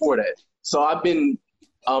Wednesday before that. So I've been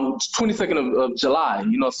 22nd of July,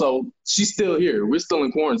 so she's still here. We're still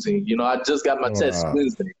in quarantine. I just got my test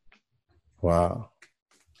Wednesday. Wow.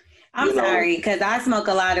 I'm sorry, because I smoke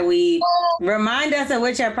a lot of weed. Remind us of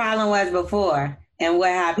what your problem was before and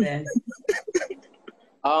what happened.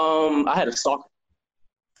 I had a stalker.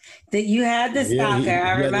 That you had the stalker.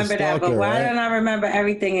 I remember that, but why don't I remember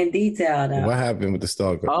everything in detail though? What happened with the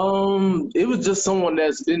stalker? It was just someone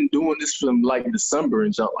that's been doing this from December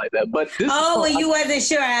and stuff like that. But this you wasn't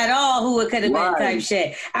sure at all who it could have been type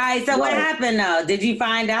shit. All right, so what happened though? Did you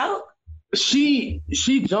find out? She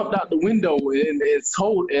jumped out the window and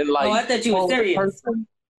told I thought you were serious.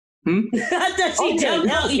 I thought she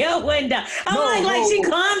jumped out your window. I'm like she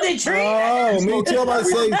climbed the tree. Oh, me too. I'm about to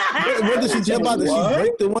say, when did she jump out? Did she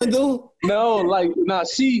break the window? No,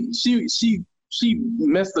 she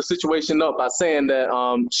messed the situation up by saying that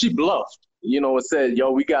she bluffed. It said,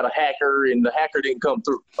 yo, we got a hacker, and the hacker didn't come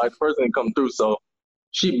through. Like, the person didn't come through, so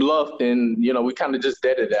she bluffed, and, we kind of just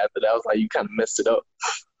dead it after that. I was like, you kind of messed it up.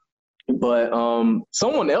 But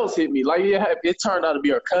someone else hit me. Like, it turned out to be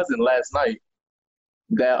her cousin last night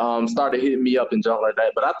that started hitting me up and junk like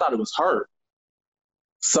that, but I thought it was her.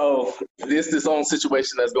 So this own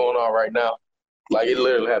situation that's going on right now. Like, it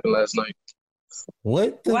literally happened last night.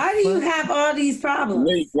 What? Why do you have all these problems?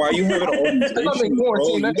 Wait, why are you having all these issues,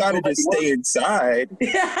 bro? You gotta just stay inside.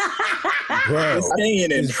 Bro,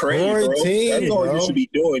 staying in pray, bro. That's all you should be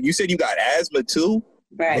doing. You said you got asthma too?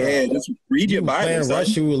 Right. Yeah, just read your Bible. Playing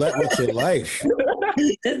Russian roulette with your life.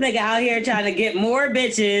 This nigga out here trying to get more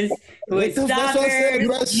bitches with stalkers,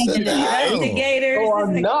 investigators. Oh,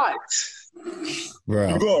 I'm not. Bro.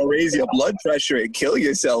 You're gonna raise your blood pressure and kill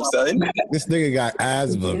yourself, son. This nigga got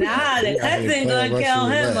asthma. Nah, the cousin gonna kill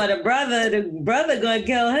him, or the brother gonna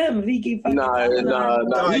kill him if he keep fucking.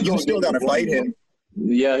 Nah, you still gotta fight him.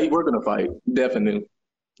 Yeah, we're gonna fight, definitely.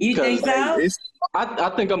 You think so? I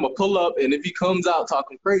think I'm gonna pull up, and if he comes out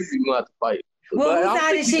talking crazy, we're gonna have to fight. Well, whose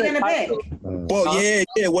side is she gonna pick? Well,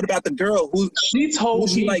 yeah. What about the girl? She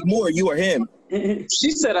told me like more, you or him?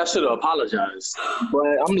 She said I should have apologized, but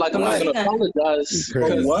I'm like, I'm not gonna apologize.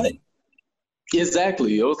 For what?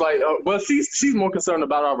 Exactly. It was like, well, she's more concerned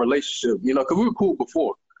about our relationship, because we were cool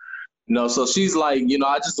before. So she's like,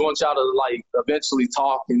 I just want y'all to like eventually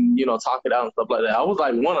talk and, talk it out and stuff like that. I was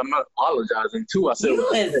like, one, I'm not apologizing. Two, I said,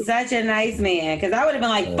 you is such a nice man. Cause I would have been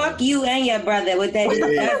like, fuck you and your brother with that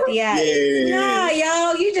dusty ass. Nah,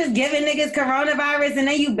 yo, you just giving niggas coronavirus and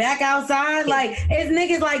then you back outside. Like, it's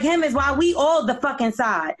niggas like him is why we all the fucking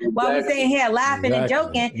side. While we sitting here laughing and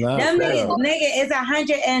joking. Them nigga is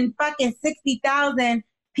 160,000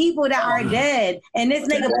 people that are dead, and this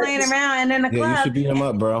nigga playing around and in the club. You should beat him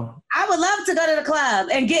up, bro. I would love to go to the club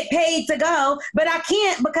and get paid to go, but I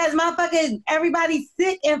can't because everybody's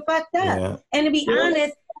sick and fucked up. Yeah. And to be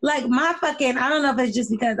honest, like I don't know if it's just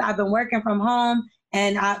because I've been working from home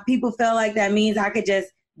and people feel like that means I could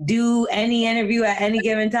just do any interview at any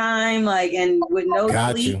given time, like, and with no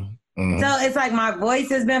sleep. Mm-hmm. So it's like my voice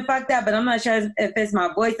has been fucked up, but I'm not sure if it's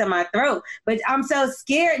my voice or my throat. But I'm so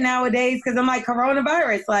scared nowadays because I'm like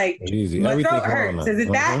coronavirus, like my throat hurts. Is it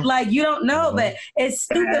that? Like you don't know, but it's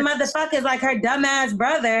stupid motherfuckers like her dumbass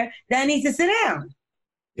brother that needs to sit down.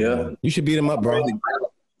 Yeah, you should beat him up, bro.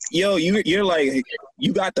 Yo, you're like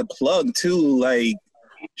you got the plug too. Like,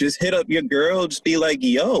 just hit up your girl. Just be like,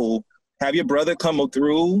 yo, have your brother come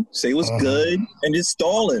through, say what's good, and just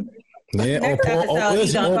stall him. Yeah, or put a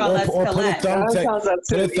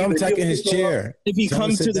thumbtack in his chair. If he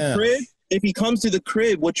comes to the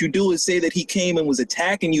crib, what you do is say that he came and was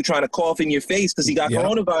attacking you, trying to cough in your face because he got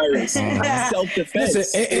coronavirus. Self-defense.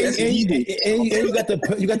 Listen, and you got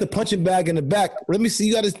the punching bag in the back. Let me see.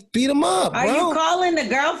 You got to beat him up. Are you calling the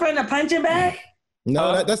girlfriend a punching bag?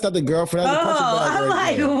 No, that's not the girlfriend. That's the punching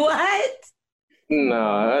bag. I'm like, what?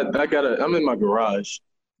 No, I'm in my garage.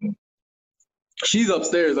 She's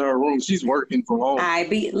upstairs in her room. She's working from home.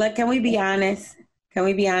 Can we be honest? Can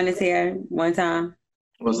we be honest here one time?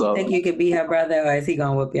 What's up? Think you could be her brother, or is he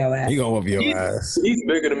gonna whoop your ass? He gonna whoop your ass. He's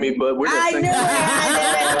bigger than me, but we're I knew it.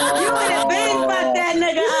 You would have been fucked that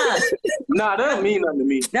nigga up. Nah, that don't mean nothing to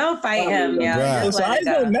me. Don't fight him, yo. So it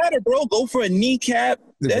don't matter, bro. Go for a kneecap.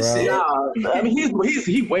 That's it. Nah, I mean he weighs.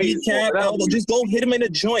 Kneecap. Just go hit him in a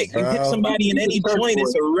joint. You hit somebody in any joint,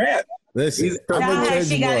 it's a wrap. Listen, I'm a church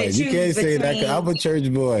boy. You can't say that. I'm a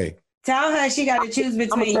church boy. Tell her she got to choose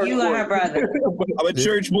between you and her brother. I'm a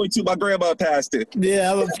church boy too. My grandma passed it.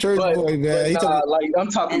 Yeah, I'm a church boy, man. I'm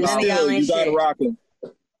talking about still, you gotta rock him.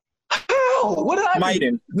 How? What did I Might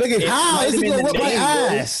him. Look at how he's gonna whip my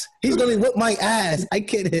ass. He's gonna whip my ass. I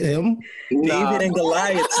can't hit him. David and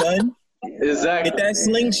Goliath, son. Exactly. Get that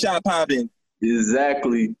slingshot popping.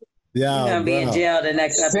 Exactly. Yeah, you're gonna be in jail the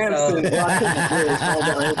next episode.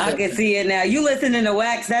 I can see it now. You listening to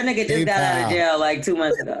Wax? That nigga just got out of jail like 2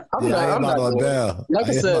 months ago. Like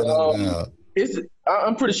I said,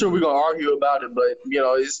 I'm pretty sure we're gonna argue about it, but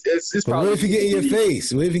it's probably. What if you get in your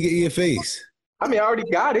face? What if you get in your face? I mean, I already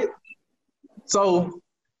got it. So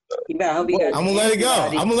you better hope you got I'm gonna let it go.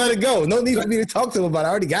 I'm gonna let it go. No need for me to talk to him about it.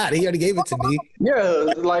 I already got it. He already gave it to me.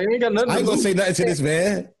 Yeah, like ain't got nothing. I ain't gonna say nothing to this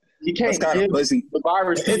man. You can't give the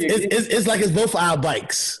virus. It's like it's both our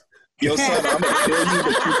bikes. Yo, son, I'm gonna tell you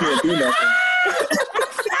that you can't do nothing.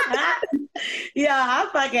 Yeah, I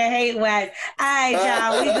fucking hate Wax. All right,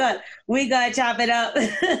 y'all, We gonna chop it up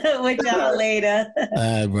with y'all later.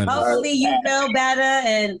 Hopefully you feel better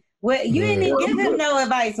and you didn't even give him no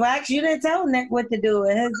advice, Wax. You didn't tell Nick what to do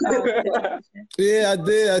with his Yeah, I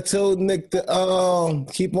did. I told Nick to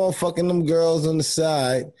keep on fucking them girls on the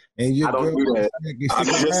side. And your girl do that. I'm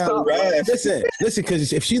just a rat. Listen,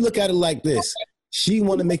 because if she look at it like this, she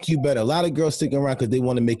want to make you better. A lot of girls sticking around because they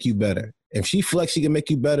want to make you better. If she feel like she can make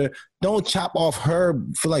you better, don't chop off her,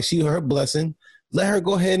 feel like she her blessing. Let her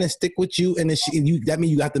go ahead and stick with you, and then that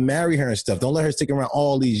means you have to marry her and stuff. Don't let her stick around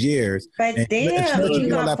all these years. But damn, you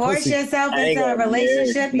gonna force yourself into a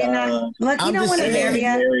relationship? You're not. Look, you don't want to marry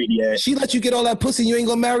her. She let you get all that pussy. You ain't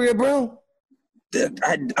gonna marry her, bro.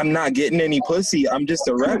 I'm not getting any pussy. I'm just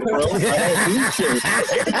a rep, bro. I don't need shit.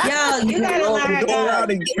 Yo, you gotta let her go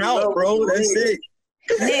out and count, bro. That's it.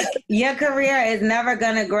 Nick, your career is never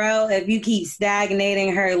gonna grow if you keep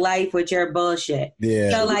stagnating her life with your bullshit. Yeah.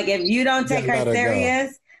 So, like, if you don't take her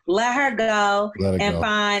serious, let her go and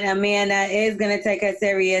find a man that is gonna take her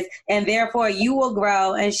serious, and therefore you will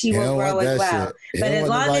grow and she will grow as well. But as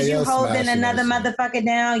long as you holding another motherfucker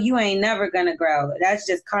down, you ain't never gonna grow. That's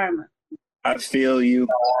just karma. I feel you.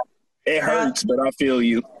 It hurts, but I feel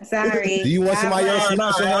you. Sorry. Do you want somebody else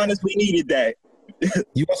smash her? Honestly, needed that.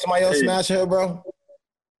 You want somebody else smash her, bro?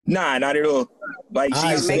 Nah, not at all. Like,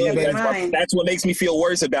 that's what makes me feel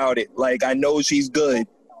worse about it. Like, I know she's good.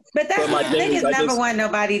 But that's what niggas never want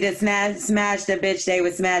nobody to smash the bitch they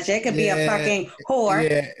would smash. It could be a fucking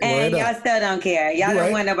whore, and y'all still don't care. Y'all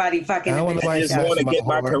don't want nobody fucking. I just want to get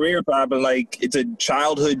my career popping. Like, it's a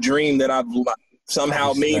childhood dream that I've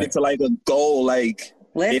somehow made it to like a goal. Like,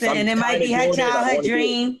 listen, and it might be her childhood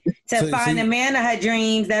dream to find a man of her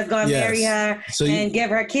dreams that's going to marry her and give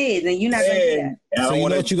her kids, and you're not going to do that. So you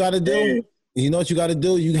know what you got to do? You know what you got to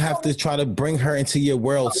do? You have to try to bring her into your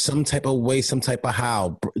world some type of way, some type of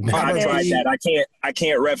how. I tried that. I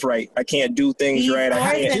can't ref right. I can't do things right.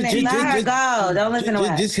 I can't. Let her go. Don't listen to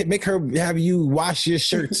her. Just make her have you wash your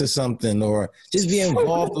shirts or something, or just be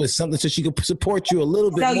involved with something so she can support you a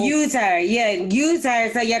little bit. So more. use her. Yeah, use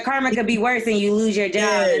her so your karma could be worse and you lose your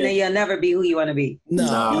job and then you'll never be who you want to be.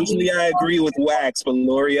 No. Usually I agree with Wax, but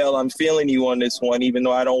L'Oreal, I'm feeling you on this one, even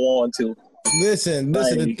though I don't want to. Listen.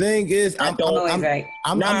 The thing is, I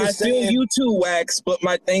feel you too, Wax. But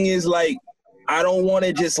my thing is, like, I don't want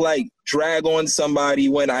to just like drag on somebody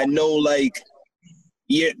when I know, like,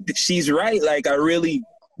 she's right. Like, I really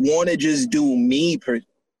want to just do me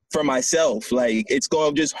for myself. Like, it's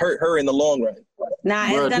going to just hurt her in the long run. Nah,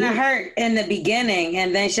 it's going to hurt in the beginning,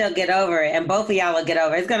 and then she'll get over it, and both of y'all will get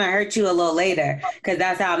over it. It's going to hurt you a little later, because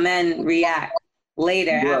that's how men react.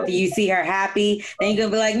 Later, after you see her happy, then you're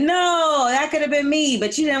gonna be like, no, that could have been me,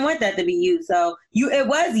 but you didn't want that to be you. So it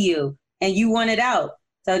was you, and you wanted out.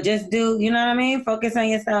 So just do, you know what I mean? Focus on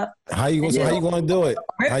yourself. How you gonna do it?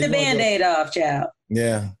 Rip the Band-Aid off, child.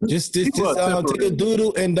 Yeah, just take a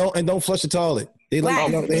doodle and don't flush the toilet.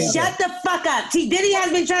 Shut the fuck up. T. Diddy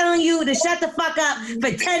has been telling you to shut the fuck up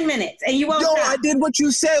for 10 minutes, and you won't stop. I did what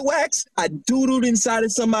you said, Wax. I doodled inside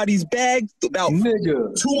of somebody's bag about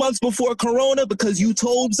 2 months before Corona because you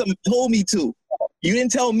told me to. You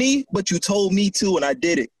didn't tell me, but you told me to, and I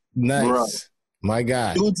did it. Nice. Bro. My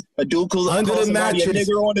God. A dude called somebody a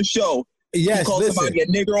nigger on the show. Yes, he called somebody a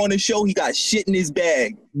nigger on the show. He got shit in his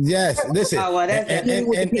bag. Yes, listen.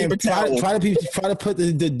 And try to put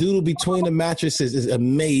the doodle between the mattresses is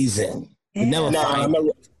amazing. I'm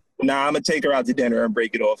gonna take her out to dinner and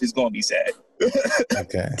break it off. It's gonna be sad.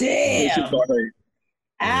 Okay. Damn.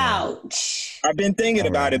 Ouch. I've been thinking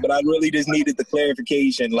about it, but I really just needed the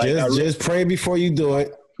clarification. Like, just pray before you do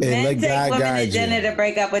it. Men take women to dinner to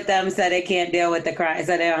break up with them so they can't deal with the crying,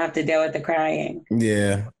 so they don't have to deal with the crying.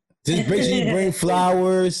 Yeah. Just make sure you bring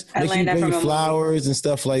flowers. Make sure you bring flowers and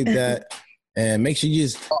stuff like that. And make sure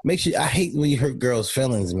I hate when you hurt girls'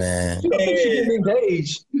 feelings, man. You know, she getting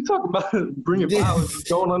engaged. You talk about bringing flowers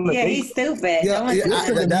going on the date. He's stupid.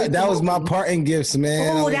 That was my parting gifts,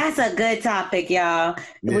 man. Oh, that's a good topic, y'all.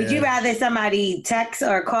 Yeah. Would you rather somebody text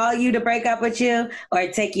or call you to break up with you, or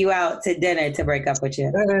take you out to dinner to break up with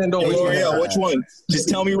you? L'Oreal, which one? Just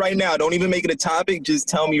tell me right now. Don't even make it a topic. Just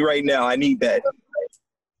tell me right now. I need that.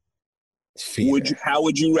 How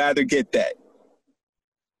would you rather get that?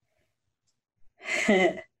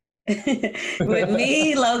 With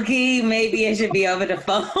me, low key, maybe it should be over the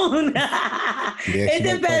phone. It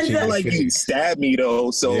depends. Like, you stab me though,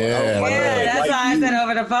 so that's why I said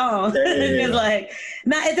over the phone. It's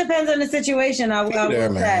it depends on the situation. I will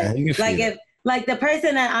say, like, if the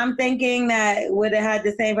person that I'm thinking that would have had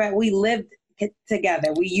the same, we lived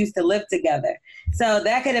together. We used to live together. So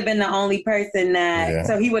that could have been the only person that,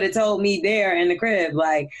 so he would have told me there in the crib.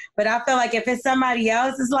 Like, but I feel like if it's somebody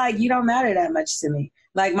else, it's like, you don't matter that much to me.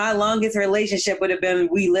 Like my longest relationship would have been,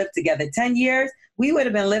 we lived together 10 years. We would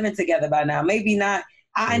have been living together by now. Maybe not.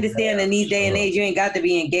 I understand in these day and age, you ain't got to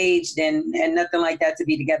be engaged and nothing like that to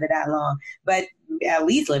be together that long, but at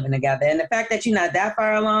least living together. And the fact that you're not that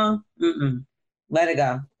far along, let it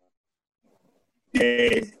go.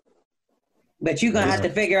 Yeah. But you're going to have to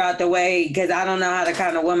figure out the way, because I don't know how the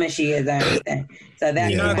kind of woman she is or anything. So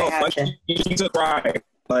that you might have to. She's a cry.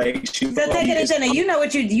 Like, so take it into you know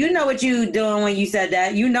what you doing when you said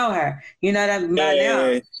that. You know her. You know that by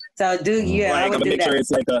now. So I would do that.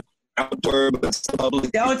 It's like a outdoor, but it's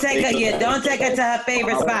public. Don't take her to her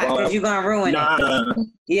favorite spot, because you're gonna ruin it.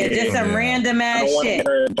 Yeah, just some random ass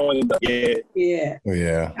shit.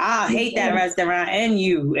 Yeah. I'll hate that restaurant and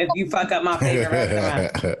you if you fuck up my favorite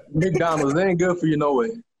restaurant. McDonald's ain't good for you no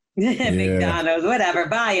way. McDonald's, whatever.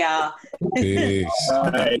 Bye, y'all. Peace.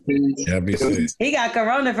 Yeah, be safe. He got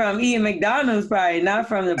corona from eating McDonald's, probably not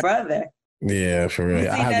from the brother. Yeah, for real.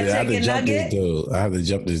 I have to jump this dude. I have to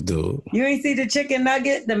jump this dude. You ain't see the chicken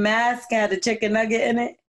nugget? The mask had the chicken nugget in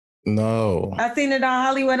it? No. I seen it on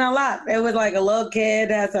Hollywood Unlocked. It was like a little kid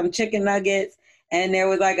had some chicken nuggets, and there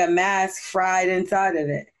was like a mask fried inside of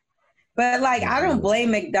it. But like, I don't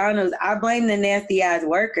blame McDonald's. I blame the nasty ass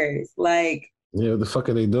workers. Like, yeah, what the fuck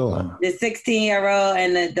are they doing? The 16-year-old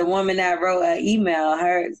and the woman that wrote an email,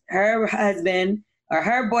 her husband or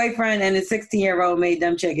her boyfriend and the 16-year-old made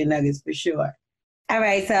them chicken nuggets for sure. All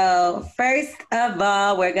right, so first of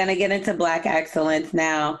all, we're going to get into Black excellence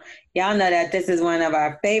now. Y'all know that this is one of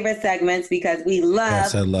our favorite segments because we love,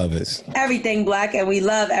 yes, I love it, everything Black, and we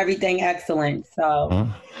love everything excellent. So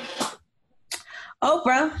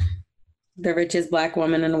Oprah, the richest Black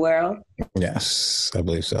woman in the world. Yes, I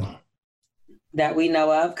believe so. That we know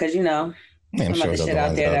of, because, you know, some other shit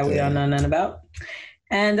out there that we don't know nothing about.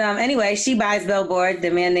 And anyway, she buys billboards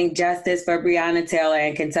demanding justice for Breonna Taylor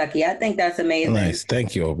in Kentucky. I think that's amazing. Nice.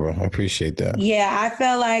 Thank you, Oprah. I appreciate that. Yeah, I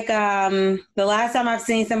feel like the last time I've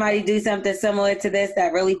seen somebody do something similar to this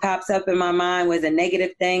that really pops up in my mind was a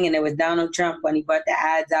negative thing, and it was Donald Trump when he put the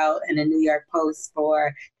ads out in the New York Post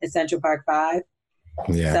for the Central Park 5.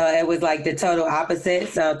 Yeah. So it was like the total opposite.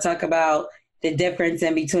 So talk about the difference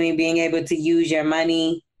in between being able to use your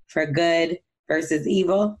money for good versus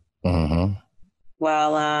evil. Mm-hmm.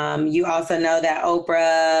 Well, you also know that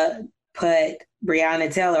Oprah put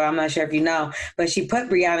Breonna Taylor, I'm not sure if you know, but she put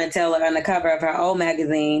Breonna Taylor on the cover of her old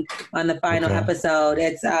magazine on the final episode.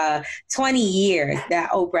 It's 20 years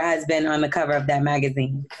that Oprah has been on the cover of that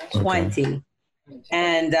magazine. 20. Okay.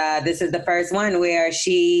 And this is the first one where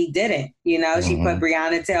she didn't, you know, she put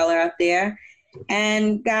Breonna Taylor up there.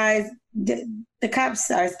 And guys, the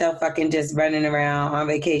cops are still fucking just running around on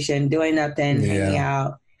vacation, doing nothing, hanging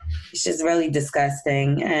out. It's just really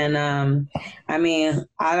disgusting. And I mean,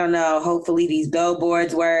 I don't know. Hopefully these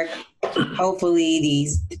billboards work. Hopefully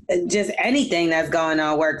just anything that's going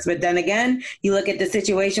on works. But then again, you look at the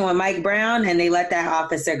situation with Mike Brown and they let that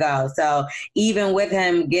officer go. So even with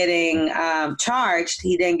him getting charged,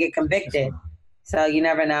 he didn't get convicted. So you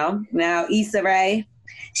never know. Now, Issa Rae,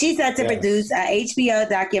 she's set to produce a HBO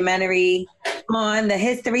documentary on the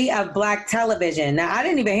history of Black television. Now, I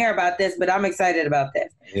didn't even hear about this, but I'm excited about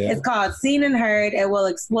this. Yeah. It's called Seen and Heard. It will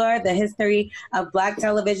explore the history of Black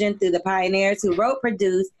television through the pioneers who wrote,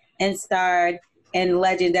 produced, and starred in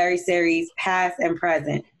legendary series past and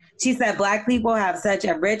present. She said Black people have such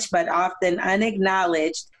a rich but often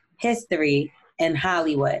unacknowledged history in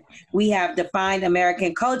Hollywood. We have defined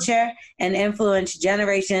American culture and influenced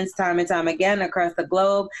generations time and time again across the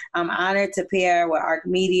globe. I'm honored to pair with ARC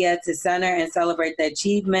Media to center and celebrate the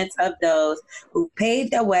achievements of those who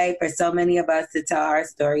paved the way for so many of us to tell our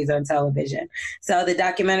stories on television. So the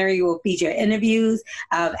documentary will feature interviews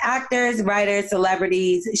of actors, writers,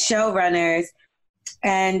 celebrities, showrunners,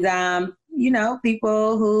 and you know,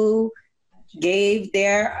 people who gave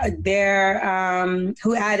their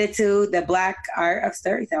who added to the Black art of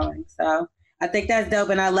storytelling. So I think that's dope,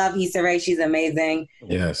 and I love Issa Rae. She's amazing.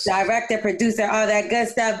 Yes. Director, producer, all that good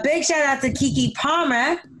stuff. Big shout out to Keke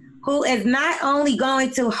Palmer, who is not only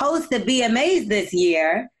going to host the VMAs this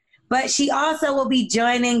year, but she also will be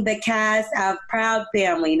joining the cast of Proud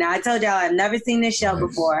Family. Now, I told y'all I've never seen this show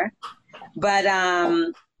before, but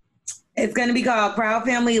it's going to be called Proud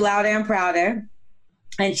Family, Louder and Prouder.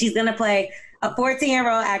 And she's going to play a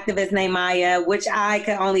 14-year-old activist named Maya, which I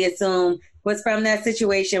can only assume was from that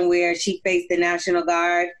situation where she faced the National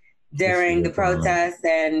Guard during the protests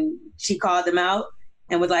and she called them out.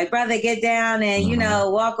 and was like, brother, get down and, you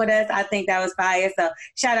know, walk with us. I think that was fire. So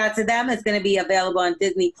shout out to them. It's going to be available on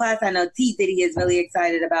Disney Plus. I know T. Diddy is really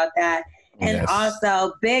excited about that. And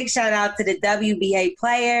also big shout out to the WBA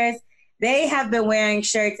players. They have been wearing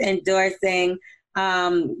shirts endorsing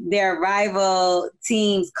their rival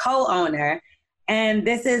team's co-owner. And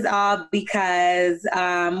this is all because,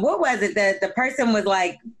 what was it? The person was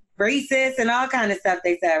like racist and all kind of stuff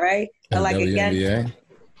they said, right? Or like against.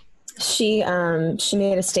 She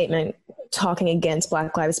made a statement talking against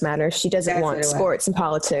Black Lives Matter. She doesn't want sports and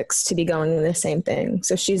politics to be going in the same thing.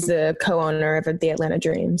 So she's the co-owner of the Atlanta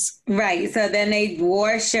Dreams. Right. So then they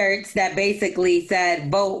wore shirts that basically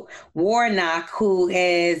said vote Warnock, who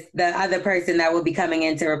is the other person that will be coming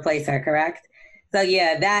in to replace her, correct? So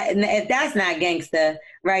yeah, that, if that's not gangsta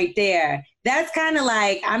right there, that's kind of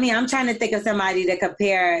like, I mean, I'm trying to think of somebody to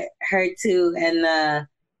compare her to in the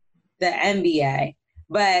NBA.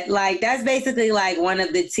 But like, that's basically like one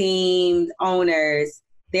of the team owners.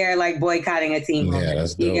 They're like boycotting a team. Yeah,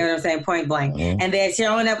 that's dope. You know what I'm saying? Point blank. And they're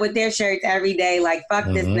showing up with their shirts every day, like, fuck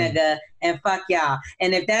this nigga and fuck y'all.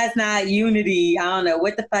 And if that's not unity, I don't know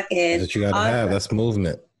what the fuck is. That's what you gotta have. That's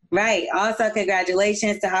movement. Right. Also,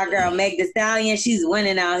 congratulations to our girl, Meg Thee Stallion. She's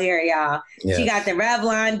winning out here, y'all. Yes. She got the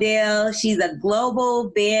Revlon deal. She's a global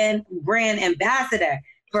brand ambassador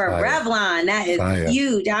for Revlon. That is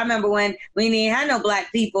huge. I remember when we didn't have no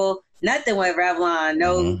Black people, nothing with Revlon,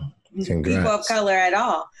 no people of color at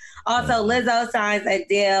all. Also, Lizzo signs a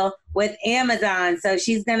deal with Amazon. So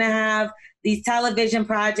she's going to have these television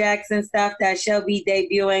projects and stuff that she'll be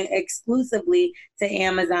debuting exclusively to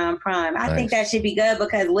Amazon Prime. I think that should be good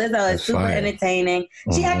because Lizzo is super entertaining.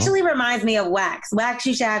 She actually reminds me of Wax. Wax,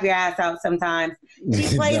 you should have your ass out sometimes.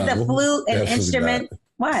 She plays the flute and instruments.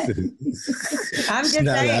 What? I'm just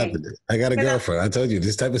saying. I got a girlfriend. I told you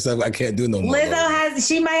this type of stuff I can't do no more. Lizzo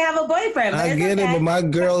she might have a boyfriend. I get it, but my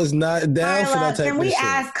girl is not down for that type of shit. Can we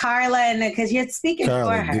ask Carla, because you're speaking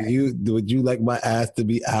for her? Would you like my ass to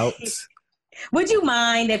be out? Would you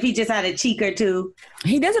mind if he just had a cheek or two?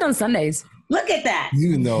 He does it on Sundays. Look at that.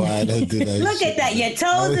 You know I don't do that. Look at that. Your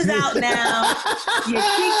toes is out now. Your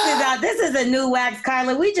cheeks is out. This is a new Wax,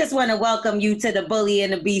 Carla. We just want to welcome you to the Bully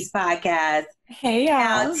and the Beast podcast. Hey,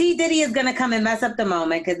 y'all. Now, T. Diddy is going to come and mess up the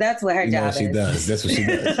moment because that's what her job is. She does. That's what she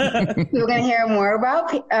does. We're going to hear more about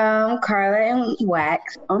Carla and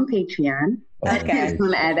Wax on Patreon. Okay. I'm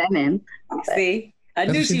going to add that in. See? I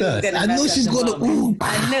knew she was going to. I knew she's going to.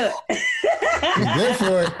 I knew it. She's good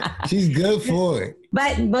for it. She's good for it.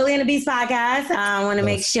 But Bully and the Beast podcast, I want to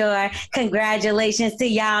make sure, congratulations to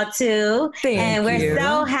y'all too. And we're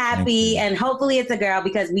so happy, and hopefully it's a girl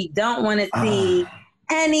because we don't want to see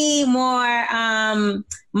any more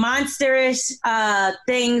monstrous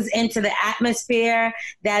things into the atmosphere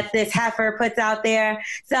that this heifer puts out there.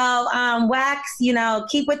 So Wax,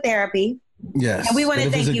 keep with therapy. Yes. And we want to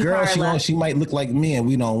thank you, girl, Carla. she might look like me, and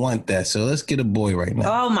we don't want that. So let's get a boy right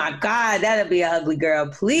now. Oh my God, that'll be an ugly girl.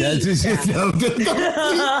 Please. Please,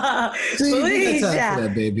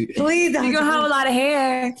 that, baby. Please don't. You're going to have a lot of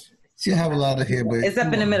hair. She'll have a lot of hair, but it's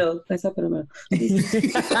up in the middle. It's up in the middle.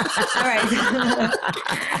 All right.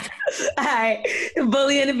 All right.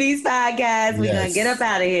 Bully and the Beast podcast. We're going to get up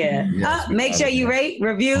out of here. Yes, make sure you rate,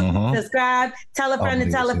 review, subscribe, tell a friend to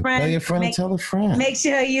tell a friend. Tell your friend, tell a friend. Make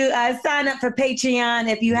sure you sign up for Patreon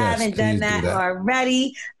if you haven't done that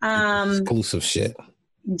already. Exclusive shit.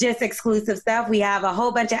 Just exclusive stuff. We have a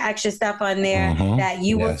whole bunch of extra stuff on there that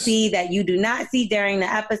you will see that you do not see during the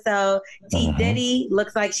episode. T. Diddy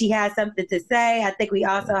looks like she has something to say. I think we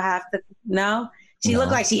also have to She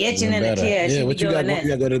looked like she itching in the chair. Yeah, what you got? You got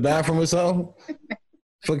to go to the bathroom or something?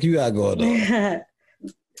 Fuck you got going on.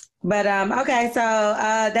 But okay, so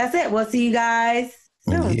that's it. We'll see you guys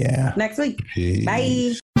soon. Next week. Peace.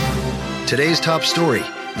 Bye. Today's top story: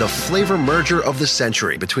 the flavor merger of the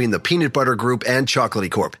century between the Peanut Butter Group and Chocolatey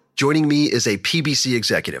Corp. Joining me is a PBC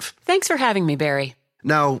executive. Thanks for having me, Barry.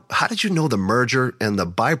 Now, how did you know the merger and the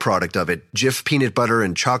byproduct of it, Jif peanut butter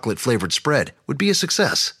and chocolate flavored spread, would be a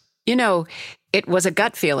success? It was a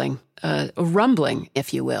gut feeling, a rumbling,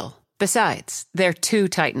 if you will. Besides, they're two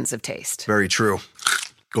titans of taste. Very true.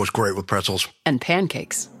 Goes great with pretzels. And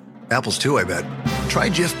pancakes. Apples too, I bet. Try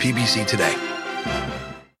Jif PBC today.